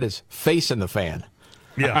in my head is face in the fan.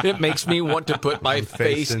 Yeah. It makes me want to put my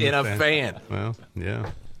face in a fan. Well, yeah.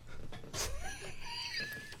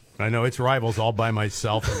 I know it's Rivals all by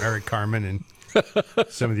myself and Eric Carmen and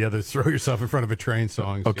some of the other Throw Yourself in Front of a Train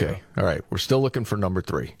songs. Okay. All right. We're still looking for number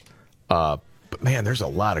 3. But man, there's a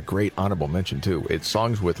lot of great honorable mention too. It's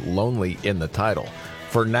songs with Lonely in the title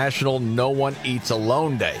for National No One Eats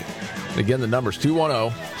Alone Day. And again, the number's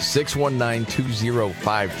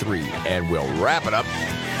 210-619-2053. And we'll wrap it up.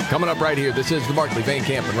 Coming up right here, this is the Markley, Van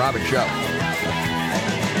Camp, and Robbins Show.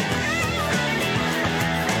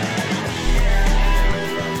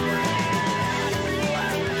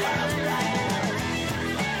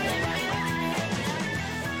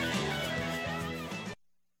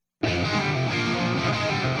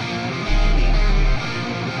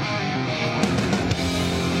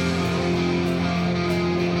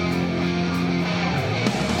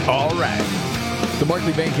 right. The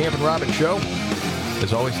Markley, Van Camp, and Robbins Show.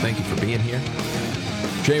 As always, thank you for being here.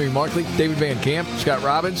 Jamie Markley, David Van Camp, Scott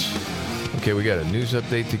Robbins. Okay, we got a news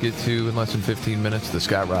update to get to in less than 15 minutes. The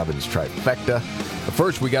Scott Robbins trifecta. But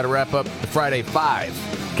first, we got to wrap up the Friday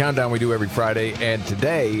 5 countdown we do every Friday. And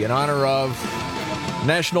today, in honor of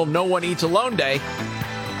National No One Eats Alone Day,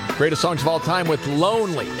 greatest songs of all time with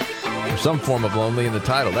Lonely, or some form of lonely in the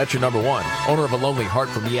title. That's your number 1. Owner of a Lonely Heart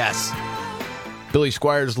from Yes. Billy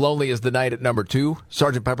Squires' Lonely is the Night at number 2.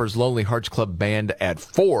 Sgt. Pepper's Lonely Hearts Club Band at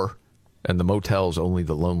 4. And the Motel's Only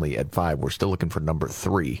the Lonely at 5. We're still looking for number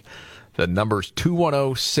 3. The number's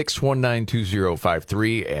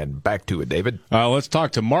 210-619-2053. And back to it, David. Let's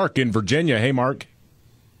talk to Mark in Virginia. Hey, Mark.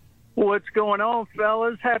 What's going on,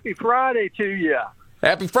 fellas? Happy Friday to you.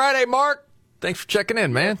 Happy Friday, Mark. Thanks for checking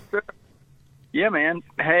in, man. Yeah, man.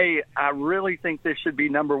 Hey, I really think this should be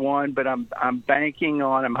number 1, but I'm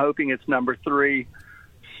hoping it's number 3.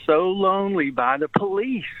 So Lonely by the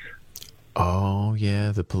Police. Oh,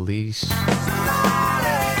 yeah, the Police. We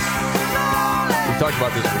talked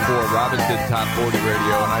about this before. Robbins did Top 40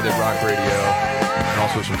 radio, and I did rock radio, and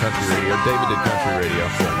also some country radio. David did country radio.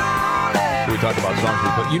 We talked about songs we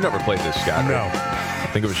put. You never played this, Scott, No. right? I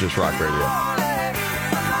think it was just rock radio.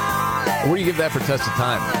 What do you give that for Test of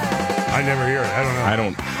Time? I never hear it. I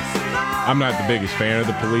don't know. I'm not the biggest fan of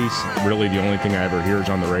the Police. Really, the only thing I ever hear is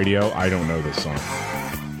on the radio. I don't know this song.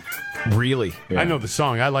 Really? I know the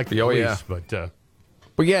song. I like the Police, but...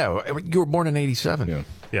 Well, yeah, you were born in 87.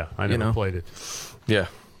 Yeah, I never played it. Yeah.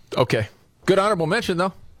 Okay. Good honorable mention,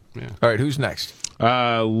 though. Yeah. All right, who's next?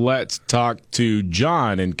 Let's talk to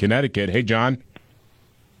John in Connecticut. Hey, John.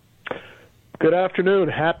 Good afternoon.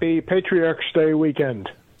 Happy Patriarch's Day weekend.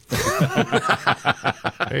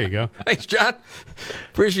 There you go. Thanks, John.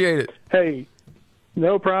 Appreciate it. Hey,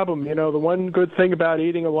 no problem. You know, the one good thing about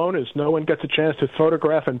eating alone is no one gets a chance to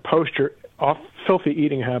photograph and post your filthy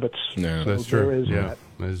eating habits. Yeah, that's there true. is that.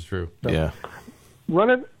 That is true. Yeah.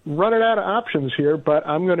 Running out of options here, but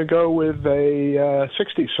I'm going to go with a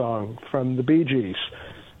 60s song from the Bee Gees,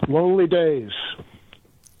 Lonely Days.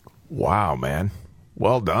 Wow, man.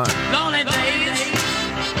 Well done. Lonely days,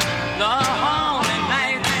 lonely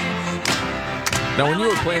nights. Now, when you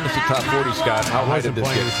were playing this at Top 40, Scott, how high did this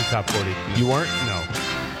playing get? this at Top 40. You weren't? No.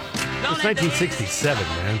 It's 1967,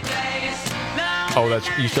 man. Oh,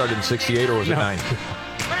 you started in 68, or was it 9?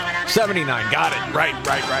 79. Got it. Right.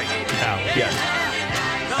 Yes.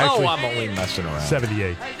 Actually, I'm only messing around.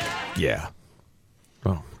 78. Yeah.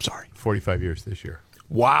 Oh, sorry. 45 years this year.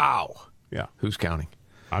 Wow. Yeah. Who's counting?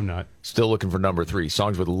 I'm not. Still looking for number 3.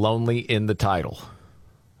 Songs with Lonely in the title.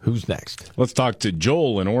 Who's next? Let's talk to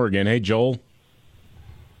Joel in Oregon. Hey, Joel.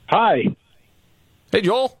 Hi. Hey,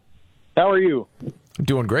 Joel. How are you? I'm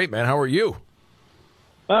doing great, man. How are you?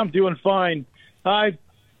 I'm doing fine. I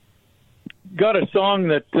got a song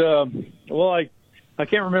that, I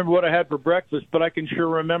can't remember what I had for breakfast, but I can sure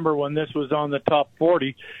remember when this was on the top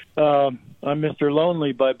 40. I'm Mr.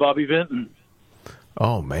 Lonely by Bobby Vinton.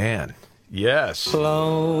 Oh, man. Yes.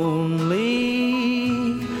 Lonely.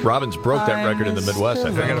 Robbins broke that record in the Midwest.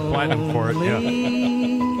 I think I got a platinum for it. Yeah.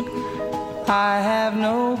 I have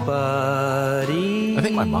nobody. I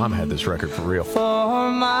think my mom had this record for real.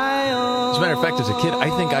 For my own. As a matter of fact, as a kid, I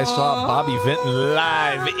think I saw Bobby Vinton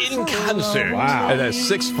live in concert at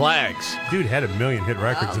Six Flags. Dude had a million hit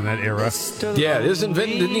records in that era. Yeah, didn't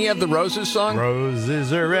he have the Roses song?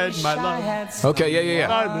 Roses are red, my love. Okay, yeah.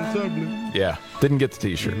 Diamonds are blue. Yeah, didn't get the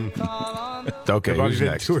T-shirt. Okay, Bobby who's Vinton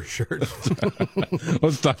next? tour shirt.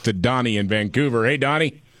 Let's talk to Donnie in Vancouver. Hey,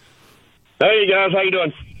 Donnie. Hey, guys. How you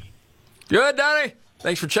doing? Good, Donnie.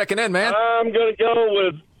 Thanks for checking in, man. I'm going to go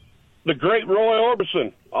with the great Roy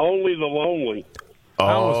Orbison, Only the Lonely.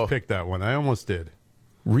 I almost picked that one. I almost did.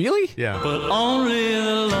 Really? Yeah. But only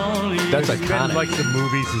the lonely. That's You iconic. like the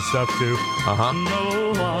movies and stuff, too. Uh-huh.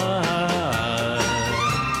 No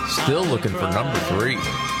one. Still looking for number 3.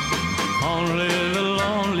 Only the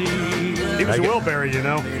lonely. He was a Wilbury, you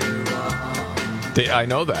know. I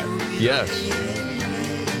know that. Yes.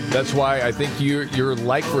 That's why I think your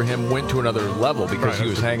like for him went to another level, because he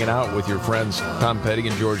was hanging out with your friends Tom Petty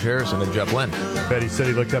and George Harrison and Jeff Lynne. Betty said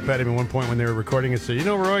he looked up at him at one point when they were recording and said, "You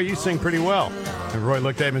know, Roy, you sing pretty well." And Roy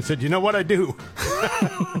looked at him and said, "You know what, I do."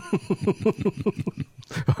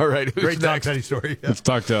 All right, who's great Tom next? Petty story. Yeah. Let's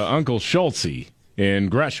talk to Uncle Schultze in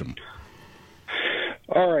Gresham.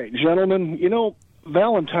 All right, gentlemen, you know,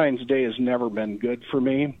 Valentine's Day has never been good for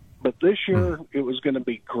me, but this year it was going to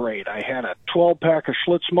be great. I had a 12-pack of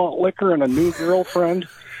Schlitz malt liquor and a new girlfriend,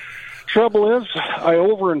 Trouble is, I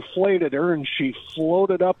overinflated her, and she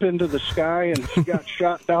floated up into the sky, and she got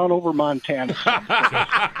shot down over Montana.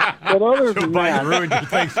 But other than that, ruined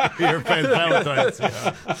your Valentine's.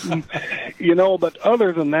 Yeah. But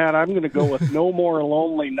other than that, I'm going to go with "No More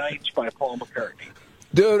Lonely Nights" by Paul McCartney.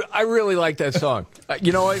 Dude, I really like that song.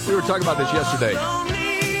 You know what? We were talking about this yesterday.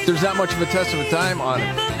 There's not much of a test of a time on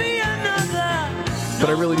it, but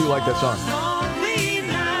I really do like that song.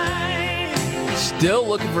 Still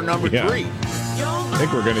looking for number 3. I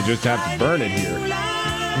think we're going to just have to burn it here.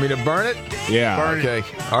 I mean, to burn it? Yeah. Burn okay.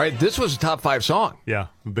 All right, this was a top 5 song. Yeah,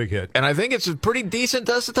 a big hit. And I think it's a pretty decent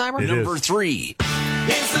test of timer. Number 3.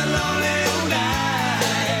 It's a lonely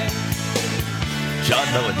night. John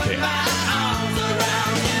Mellencamp.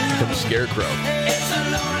 From Scarecrow.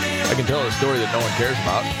 I can tell a story that no one cares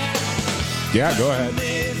about. Yeah, go ahead.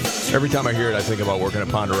 Every time I hear it, I think about working at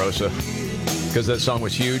Ponderosa because that song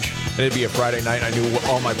was huge. And it'd be a Friday night, and I knew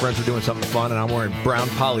all my friends were doing something fun, and I'm wearing brown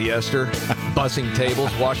polyester, bussing tables,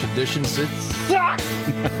 washing dishes. It sucked!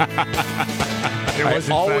 I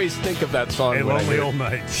always think of that song. A Lonely Old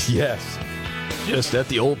Night. Yes. Just at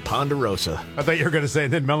the old Ponderosa. I thought you were going to say,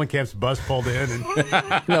 and then Mellencamp's bus pulled in. And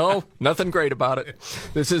no, nothing great about it.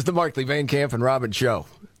 This is the Markley, Van Camp, and Robbins show.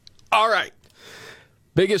 All right.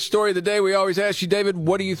 Biggest story of the day. We always ask you, David,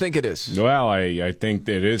 what do you think it is? Well, I think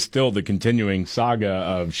that it is still the continuing saga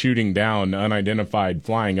of shooting down unidentified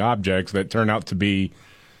flying objects that turn out to be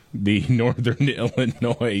the Northern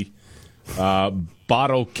Illinois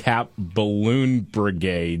Bottle Cap Balloon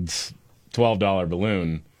Brigade's $12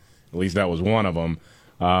 balloon. At least that was one of them.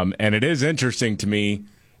 And it is interesting to me,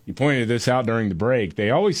 you pointed this out during the break, they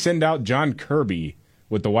always send out John Kirby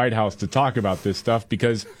with the White House to talk about this stuff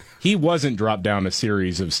because he wasn't dropped down a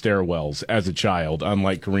series of stairwells as a child,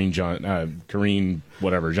 unlike Jean-Pierre.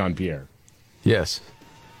 Yes.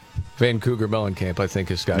 Van Cougar Mellencamp, I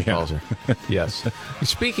think, as Scott calls her. Yes.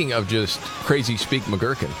 Speaking of just crazy speak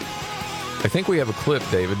McGurkin, I think we have a clip,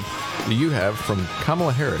 David, that you have from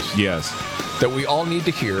Kamala Harris. Yes. That we all need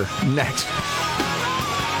to hear next.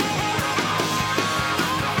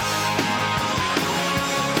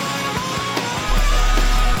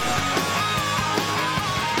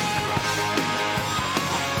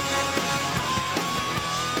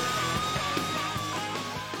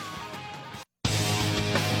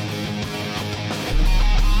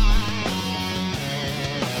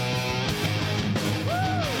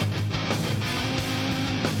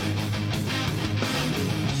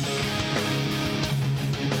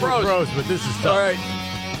 Bros, but this is tough. All right.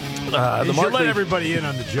 You should let everybody in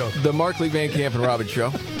on the joke. The Markley, Van Camp, and Robbins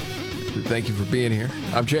show. Thank you for being here.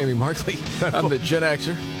 I'm Jamie Markley. I'm the Gen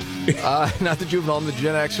Xer. Not the juvenile, I'm the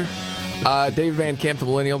Gen Xer. Dave Van Camp, the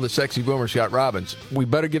millennial, the sexy boomer, Scott Robbins. We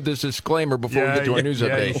better give this disclaimer before we get to our news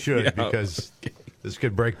update. Yeah, you should, because this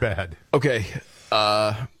could break bad. Okay.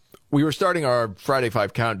 We were starting our Friday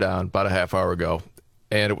 5 countdown about a half hour ago,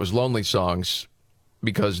 and it was Lonely Songs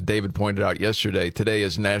because David pointed out yesterday, today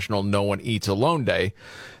is National No One Eats Alone Day,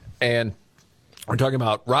 and we're talking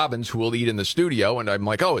about Robbins, who will eat in the studio, and I'm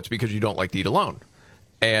like, oh, it's because you don't like to eat alone.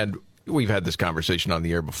 And we've had this conversation on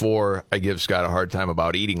the air before. I give Scott a hard time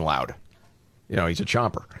about eating loud. You know, he's a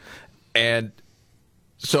chomper. And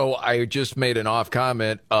so I just made an off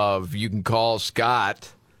comment of you can call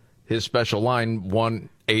Scott his special line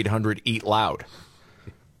 1-800-EAT-LOUD.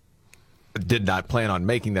 Did not plan on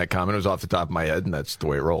making that comment. It was off the top of my head, and that's the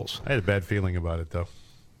way it rolls. I had a bad feeling about it, though.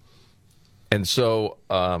 And so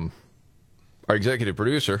our executive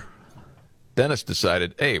producer, Dennis,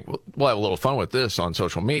 decided, hey, we'll have a little fun with this on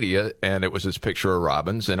social media, and it was this picture of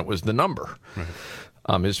Robbins, and it was the number,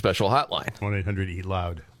 his special hotline.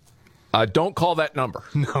 1-800-EAT-LOUD. Don't call that number.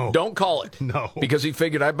 No. Don't call it. No. Because he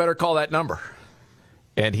figured, I better call that number.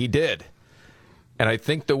 And he did. And I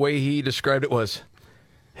think the way he described it was,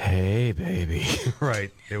 hey, baby.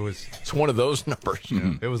 Right. It's one of those numbers.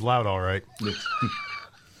 Yeah, it was loud, all right.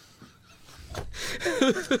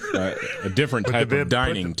 A different type of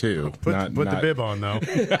dining, too. Put the bib on, though.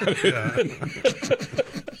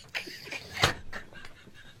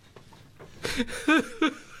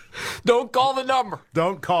 Don't call the number.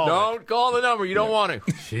 Don't call the number. You don't want to.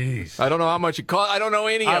 Jeez. I don't know how much it costs. I don't know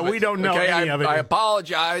any of it. We don't know any of it. I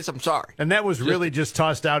apologize. I'm sorry. And that was really just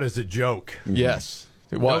tossed out as a joke. Yes,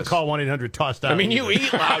 it was. Don't call 1-800 tossed out. I mean, you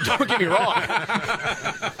eat loud. Don't get me wrong.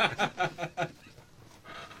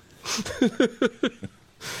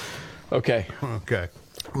 Okay.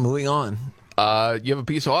 Moving on. You have a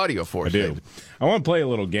piece of audio for us. I do. I want to play a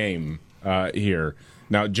little game here.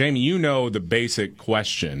 Now, Jamie, you know the basic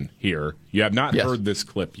question here. You have not heard this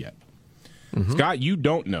clip yet. Scott, you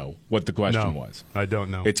don't know what the question was. I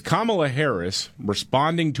don't know. It's Kamala Harris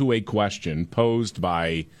responding to a question posed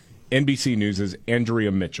by NBC News'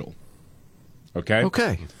 Andrea Mitchell. Okay?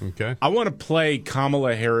 Okay. I want to play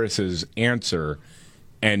Kamala Harris's answer,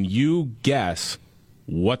 and you guess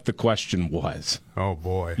what the question was. Oh,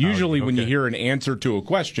 boy. Usually when you hear an answer to a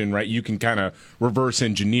question, right, you can kind of reverse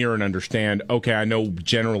engineer and understand, okay, I know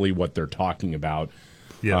generally what they're talking about.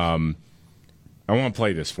 Yes. I want to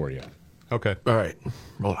play this for you. Okay. All right.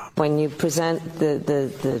 Hold on. When you present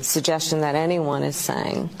the suggestion that anyone is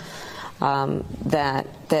saying that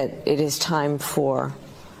it is time for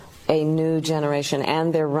a new generation,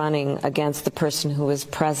 and they're running against the person who is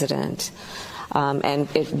president, and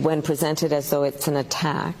when presented as though it's an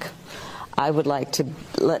attack, I would like to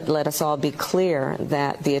let us all be clear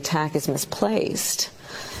that the attack is misplaced.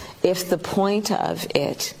 If the point of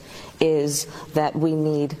it is that we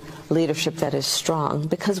need leadership that is strong,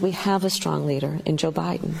 because we have a strong leader in Joe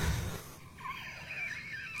Biden.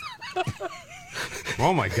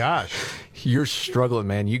 Oh, my gosh. You're struggling,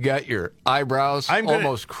 man. You got your eyebrows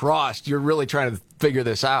almost crossed. You're really trying to figure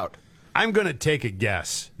this out. I'm going to take a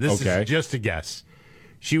guess. This is just a guess.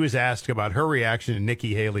 She was asked about her reaction to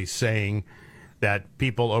Nikki Haley saying that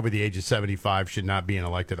people over the age of 75 should not be in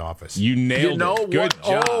elected office. You nailed it. Good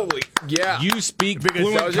job. Holy, yeah. You speak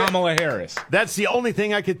fluent Kamala Harris. That's the only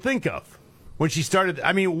thing I could think of when she started.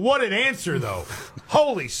 I mean, what an answer, though.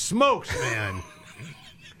 Holy smokes, man.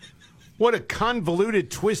 What a convoluted,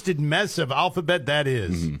 twisted mess of alphabet that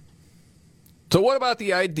is. Mm-hmm. So what about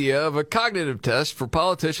the idea of a cognitive test for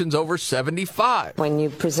politicians over 75? When you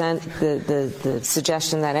present the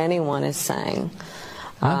suggestion that anyone is saying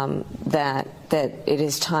that it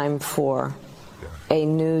is time for a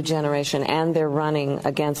new generation, and they're running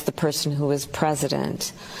against the person who is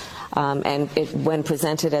president, and when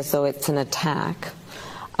presented as though it's an attack,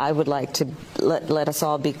 I would like to let us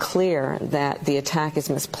all be clear that the attack is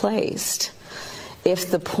misplaced. If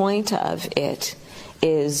the point of it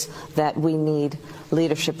is that we need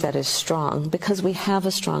leadership that is strong, because we have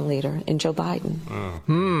a strong leader in Joe Biden.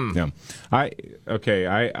 Yeah.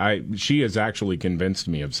 She has actually convinced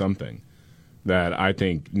me of something, that I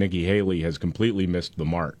think Nikki Haley has completely missed the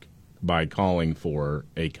mark by calling for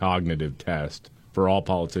a cognitive test for all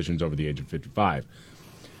politicians over the age of 55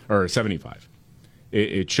 or 75.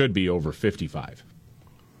 It should be over 55,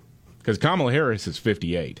 because Kamala Harris is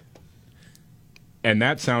 58, and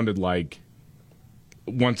that sounded like,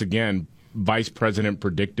 once again, Vice President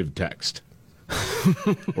predictive text.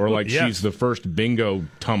 Or like she's the first bingo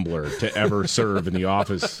tumbler to ever serve in the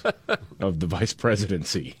office of the vice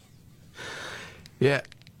presidency. Yeah,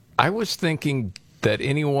 I was thinking that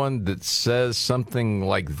anyone that says something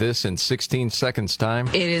like this in 16 seconds time.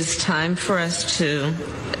 It is time for us to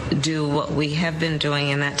do what we have been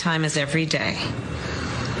doing, and that time is every day.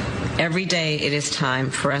 Every day it is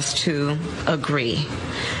time for us to agree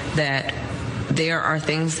that there are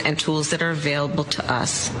things and tools that are available to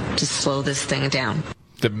us to slow this thing down.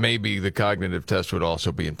 That maybe the cognitive test would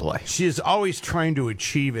also be in play. She is always trying to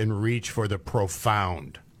achieve and reach for the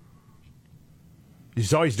profound.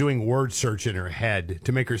 She's always doing word search in her head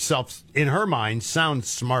to make herself, in her mind, sound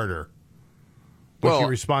smarter when she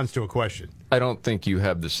responds to a question. I don't think you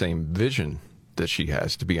have the same vision that she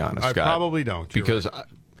has, to be honest, Scott. I probably don't. Because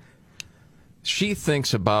she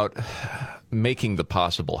thinks about making the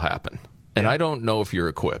possible happen. And I don't know if you're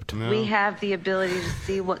equipped. No. We have the ability to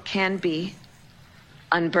see what can be,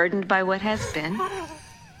 unburdened by what has been,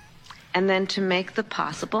 and then to make the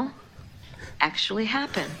possible actually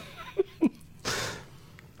happen.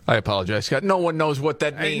 I apologize, Scott. No one knows what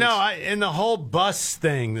that means. And the whole bus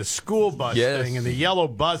thing, the school bus thing, and the yellow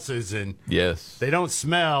buses, and they don't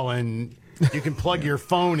smell, and you can plug your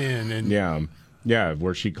phone in. And yeah,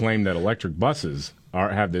 where she claimed that electric buses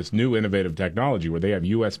have this new innovative technology where they have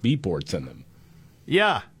USB ports in them.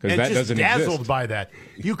 Yeah, because that just doesn't dazzled exist. By that.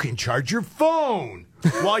 You can charge your phone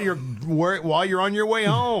while you're on your way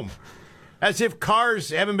home, as if cars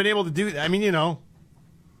haven't been able to do that. I mean,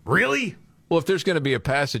 really. Well, if there's going to be a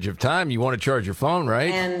passage of time, you want to charge your phone,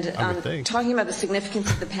 right? And talking about the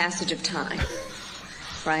significance of the passage of time,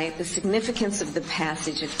 right? The significance of the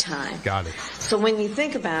passage of time. Got it. So when you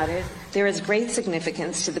think about it, there is great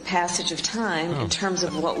significance to the passage of time in terms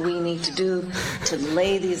of what we need to do to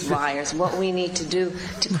lay these wires, what we need to do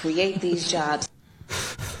to create these jobs.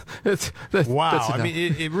 Wow. I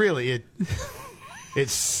mean, it really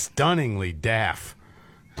it's stunningly daft.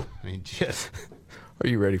 I mean, just... Are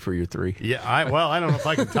you ready for your three? Yeah, I don't know if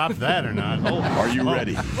I can top that or not. Are you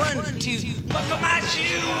ready? 1, 2, buckle my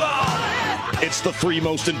shoe on. It's the 3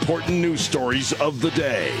 most important news stories of the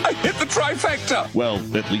day. I hit the trifecta. Well,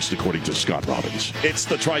 at least according to Scott Robbins. It's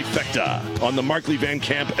the trifecta on the Markley, Van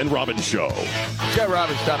Camp, and Robbins Show. Scott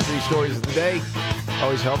Robbins' top 3 stories of the day.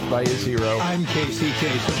 Always helped by his hero. I'm Casey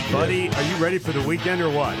Kasem. Buddy, are you ready for the weekend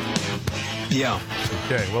or what? Yeah.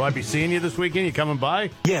 Okay, will I be seeing you this weekend? You coming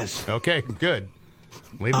by? Yes. Okay, good.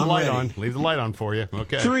 Leave the light on. Leave the light on for you.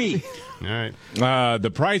 Okay. 3. All right.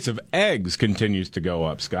 The price of eggs continues to go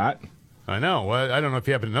up, Scott. I know. Well, I don't know if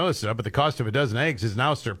you happen to notice it, but the cost of a dozen eggs has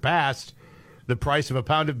now surpassed the price of a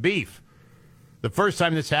pound of beef. The first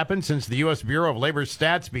time this happened since the U.S. Bureau of Labor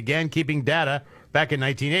Stats began keeping data back in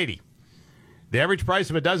 1980. The average price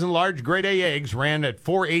of a dozen large grade A eggs ran at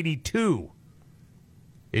 $4.82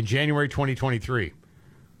 in January 2023.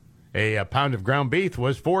 A pound of ground beef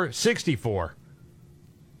was $4.64.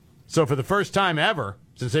 So for the first time ever,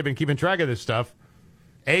 since they've been keeping track of this stuff,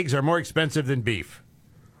 eggs are more expensive than beef.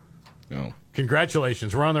 Oh.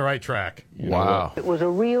 Congratulations. We're on the right track. Wow. It was a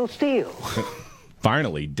real steal.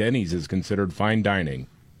 Finally, Denny's is considered fine dining.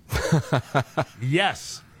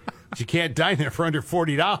 Yes. But you can't dine there for under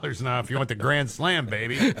 $40 now if you want the Grand Slam,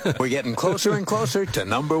 baby. We're getting closer and closer to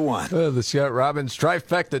number 1. The Scott Robbins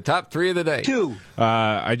trifecta, top 3 of the day. 2.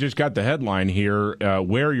 I just got the headline here.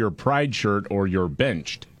 Wear your pride shirt or you're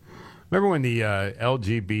benched. Remember when the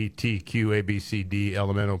LGBTQ ABCD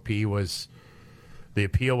elemental P was, the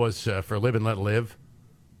appeal was for live and let live?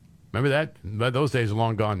 Remember that? But those days are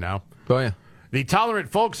long gone now. Oh, yeah. The tolerant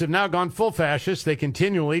folks have now gone full fascist. They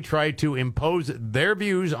continually try to impose their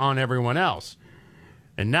views on everyone else.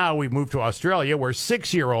 And now we've moved to Australia, where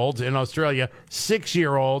 6-year-olds in Australia,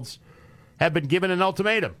 6-year-olds have been given an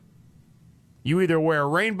ultimatum. You either wear a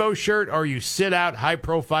rainbow shirt or you sit out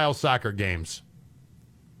high-profile soccer games.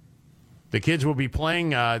 The kids will be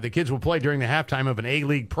playing. The kids will play during the halftime of an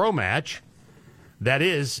A-League Pro match. That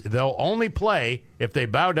is, they'll only play if they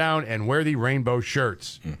bow down and wear the rainbow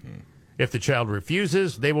shirts. Mm-hmm. If the child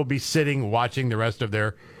refuses, they will be sitting watching the rest of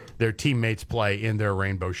their teammates play in their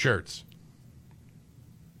rainbow shirts.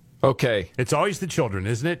 Okay. It's always the children,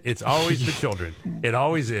 isn't it? It's always the children. It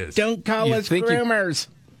always is. Don't call us groomers.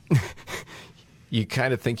 You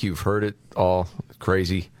kind of think you've heard it all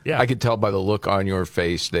crazy. Yeah. I could tell by the look on your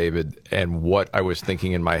face, David, and what I was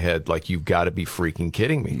thinking in my head, like, you've got to be freaking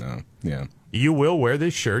kidding me. No. Yeah. You will wear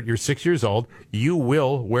this shirt. You're 6 years old. You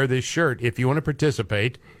will wear this shirt if you want to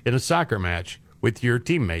participate in a soccer match with your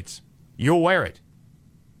teammates. You'll wear it.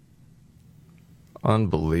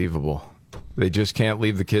 Unbelievable. They just can't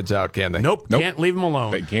leave the kids out, can they? Nope. Can't leave them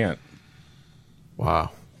alone. They can't.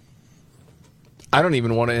 Wow. I don't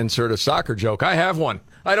even want to insert a soccer joke. I have one.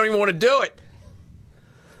 I don't even want to do it.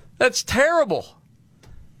 That's terrible.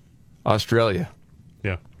 Australia.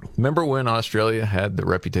 Yeah. Remember when Australia had the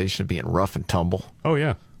reputation of being rough and tumble? Oh,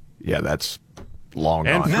 yeah. Yeah, that's long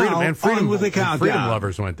and gone. Freedom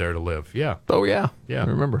lovers went there to live. Yeah. Oh, yeah. Yeah. I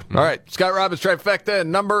remember. Mm-hmm. All right. Scott Robbins trifecta,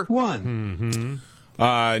 number 1.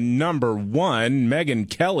 Mm-hmm. Number 1, Megyn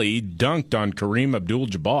Kelly dunked on Kareem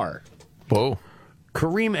Abdul-Jabbar. Whoa.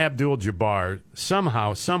 Kareem Abdul-Jabbar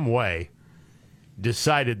somehow, some way,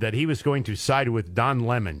 decided that he was going to side with Don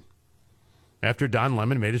Lemon after Don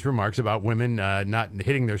Lemon made his remarks about women not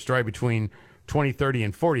hitting their stride between 20, 30,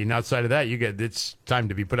 and 40. And outside of that, it's time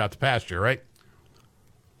to be put out to pasture, right?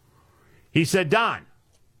 He said, Don,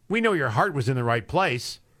 we know your heart was in the right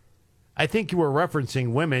place. I think you were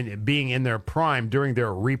referencing women being in their prime during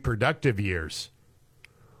their reproductive years.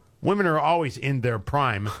 Women are always in their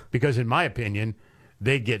prime because, in my opinion,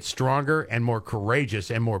 they get stronger and more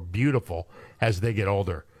courageous and more beautiful as they get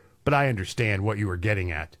older. But I understand what you were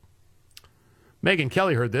getting at. Megyn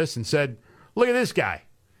Kelly heard this and said, look at this guy,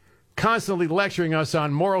 constantly lecturing us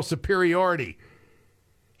on moral superiority.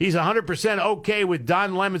 He's 100% okay with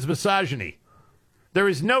Don Lemon's misogyny. There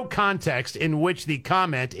is no context in which the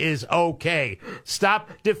comment is okay. Stop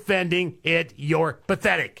defending it. You're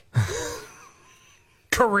pathetic.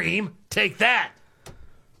 Kareem, take that.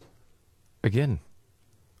 Again,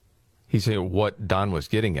 he's saying what Don was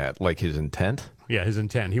getting at, like his intent? Yeah, his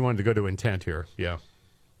intent. He wanted to go to intent here. Yeah.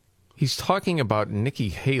 He's talking about Nikki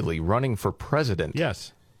Haley running for president.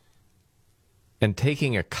 Yes. And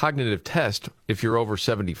taking a cognitive test if you're over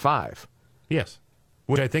 75. Yes.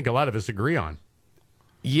 Which I think a lot of us agree on.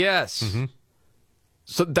 Yes. Mm-hmm.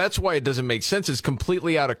 So that's why it doesn't make sense. It's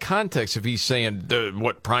completely out of context if he's saying,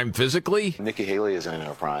 what, prime physically? Nikki Haley isn't in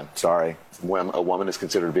her prime. Sorry. When a woman is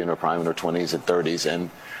considered to be in her prime in her 20s and 30s and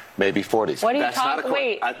maybe 40s. What are you talking?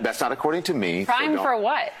 Wait. That's not according to me. Prime for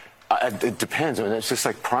what? It depends. I mean, it's just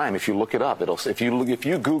like prime. If you look it up, if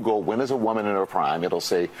you Google when is a woman in her prime, it'll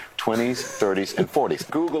say 20s, 30s, and 40s.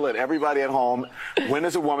 Google it, everybody at home. When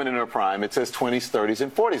is a woman in her prime? It says 20s, 30s,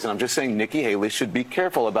 and 40s. And I'm just saying Nikki Haley should be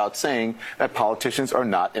careful about saying that politicians are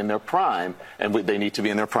not in their prime, and they need to be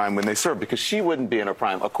in their prime when they serve, because she wouldn't be in her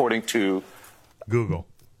prime according to Google.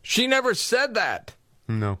 She never said that.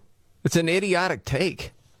 No. It's an idiotic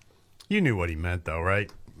take. You knew what he meant, though, right?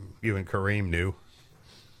 You and Kareem knew.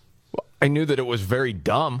 I knew that it was very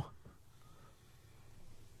dumb.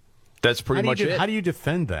 That's pretty much it. How do you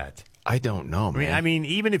defend that? I don't know, man. I mean,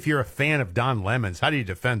 even if you're a fan of Don Lemons, how do you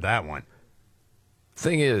defend that one?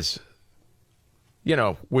 Thing is,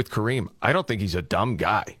 with Kareem, I don't think he's a dumb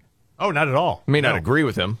guy. Oh, not at all. I may not agree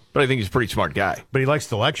with him, but I think he's a pretty smart guy. But he likes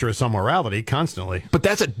to lecture us on morality constantly. But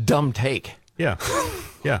that's a dumb take. Yeah.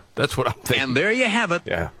 Yeah. That's what I'm thinking. And there you have it.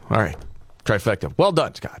 Yeah. All right. Trifecta. Well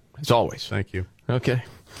done, Scott, as always. Thank you. Okay.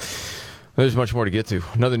 There's much more to get to.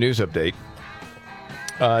 Another news update.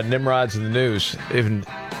 Nimrod's in the news. Man,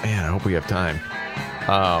 I hope we have time.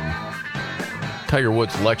 Tiger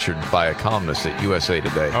Woods lectured by a columnist at USA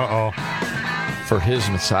Today. Uh-oh. For his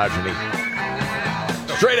misogyny.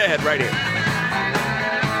 Straight ahead right here.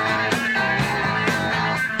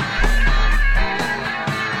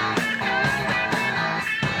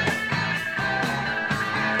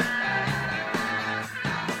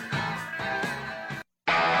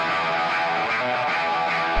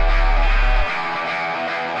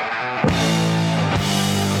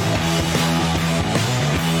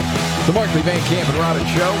 The Markley, Van Camp, and Robbins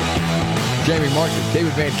Show. Jamie Marcus,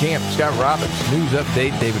 David Van Camp, Scott Robbins. News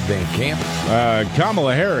update, David Van Camp.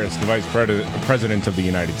 Kamala Harris, the Vice President of the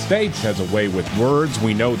United States, has a way with words.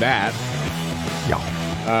 We know that.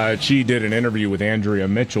 Yeah. She did an interview with Andrea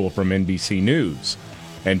Mitchell from NBC News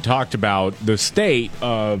and talked about the state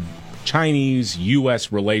of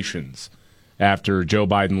Chinese-U.S. relations after Joe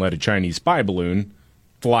Biden let a Chinese spy balloon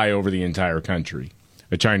fly over the entire country.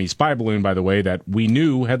 A Chinese spy balloon, by the way, that we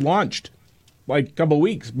knew had launched like a couple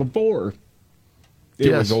weeks before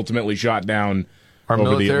it was ultimately shot down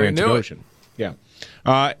over the Atlantic Ocean. Yeah.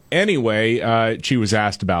 Anyway, she was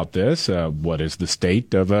asked about this. What is the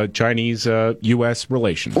state of Chinese-U.S.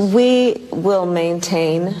 relations? We will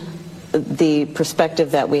maintain the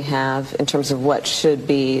perspective that we have in terms of what should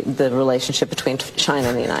be the relationship between China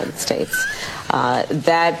and the United States.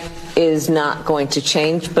 That is not going to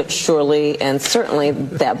change, but surely and certainly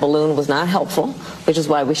that balloon was not helpful, which is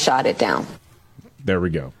why we shot it down. There we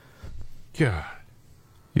go. God.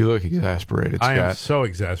 You look exasperated, Scott. I am so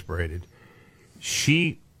exasperated.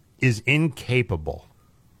 She is incapable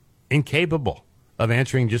of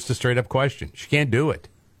answering just a straight-up question. She can't do it.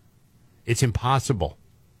 It's impossible.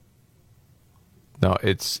 No,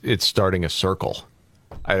 it's starting a circle.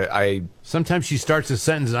 Sometimes she starts a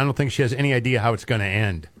sentence and I don't think she has any idea how it's going to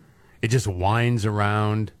end. It just winds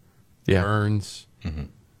around, turns. Mm-hmm.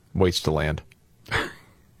 Waits to land.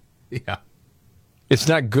 Yeah. It's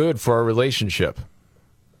not good for our relationship.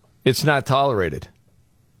 It's not tolerated.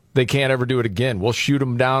 They can't ever do it again. We'll shoot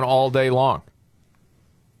them down all day long.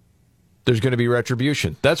 There's going to be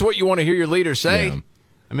retribution. That's what you want to hear your leader say. Yeah.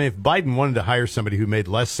 I mean, if Biden wanted to hire somebody who made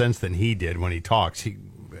less sense than he did when he talks,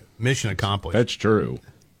 mission accomplished. That's true.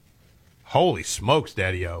 Holy smokes,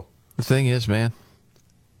 Daddy-O. The thing is, man,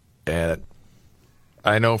 and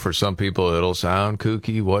I know for some people it'll sound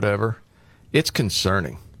kooky, whatever. It's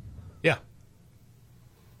concerning. Yeah.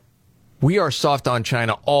 We are soft on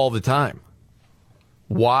China all the time.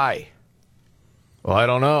 Why? Well, I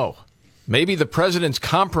don't know. Maybe the president's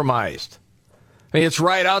compromised. I mean, it's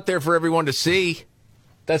right out there for everyone to see.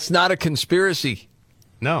 That's not a conspiracy.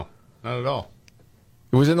 No, not at all.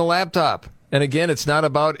 It was in the laptop. And again, it's not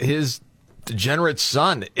about his degenerate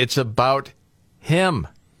son. It's about him,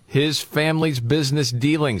 his family's business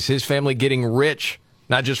dealings, his family getting rich,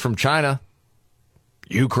 not just from China,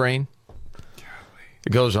 Ukraine. It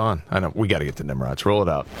goes on. I know. We got to get the Nimrods. Roll it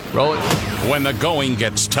out. Roll it. When the going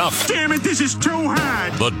gets tough. Damn it, this is too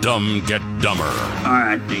hard. The dumb get dumber. All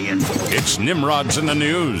right, Dean. It's Nimrods in the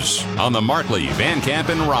News on the Markley, Van Camp,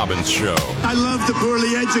 and Robbins Show. I love the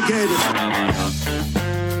poorly educated.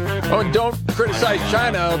 Oh, and don't criticize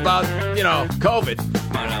China about,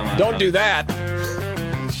 COVID. Don't do that.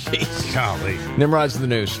 Jeez. Golly. Nimrod's in the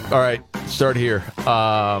News. All right, start here.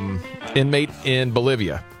 Inmate in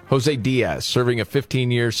Bolivia. Jose Diaz, serving a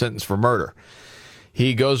 15-year sentence for murder.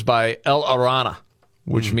 He goes by El Arana,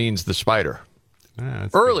 which means the spider.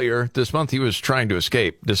 Earlier this month, he was trying to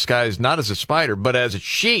escape, disguised not as a spider, but as a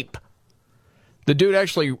sheep. The dude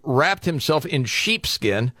actually wrapped himself in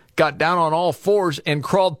sheepskin, got down on all fours, and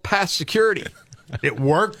crawled past security. It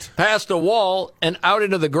worked? Past a wall and out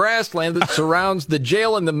into the grassland that surrounds the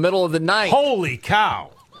jail in the middle of the night. Holy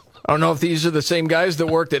cow. I don't know if these are the same guys that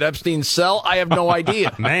worked at Epstein's cell. I have no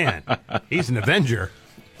idea. Man, he's an Avenger.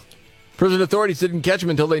 Prison authorities didn't catch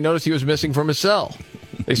him until they noticed he was missing from his cell.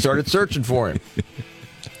 They started searching for him.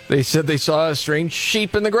 They said they saw a strange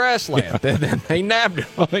sheep in the grassland, and then they nabbed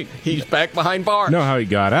him. He's back behind bars. You know how he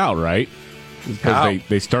got out, right? How? Because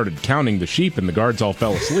they started counting the sheep, and the guards all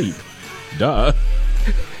fell asleep. Duh.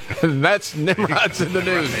 That's Nimrod's in the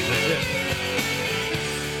news.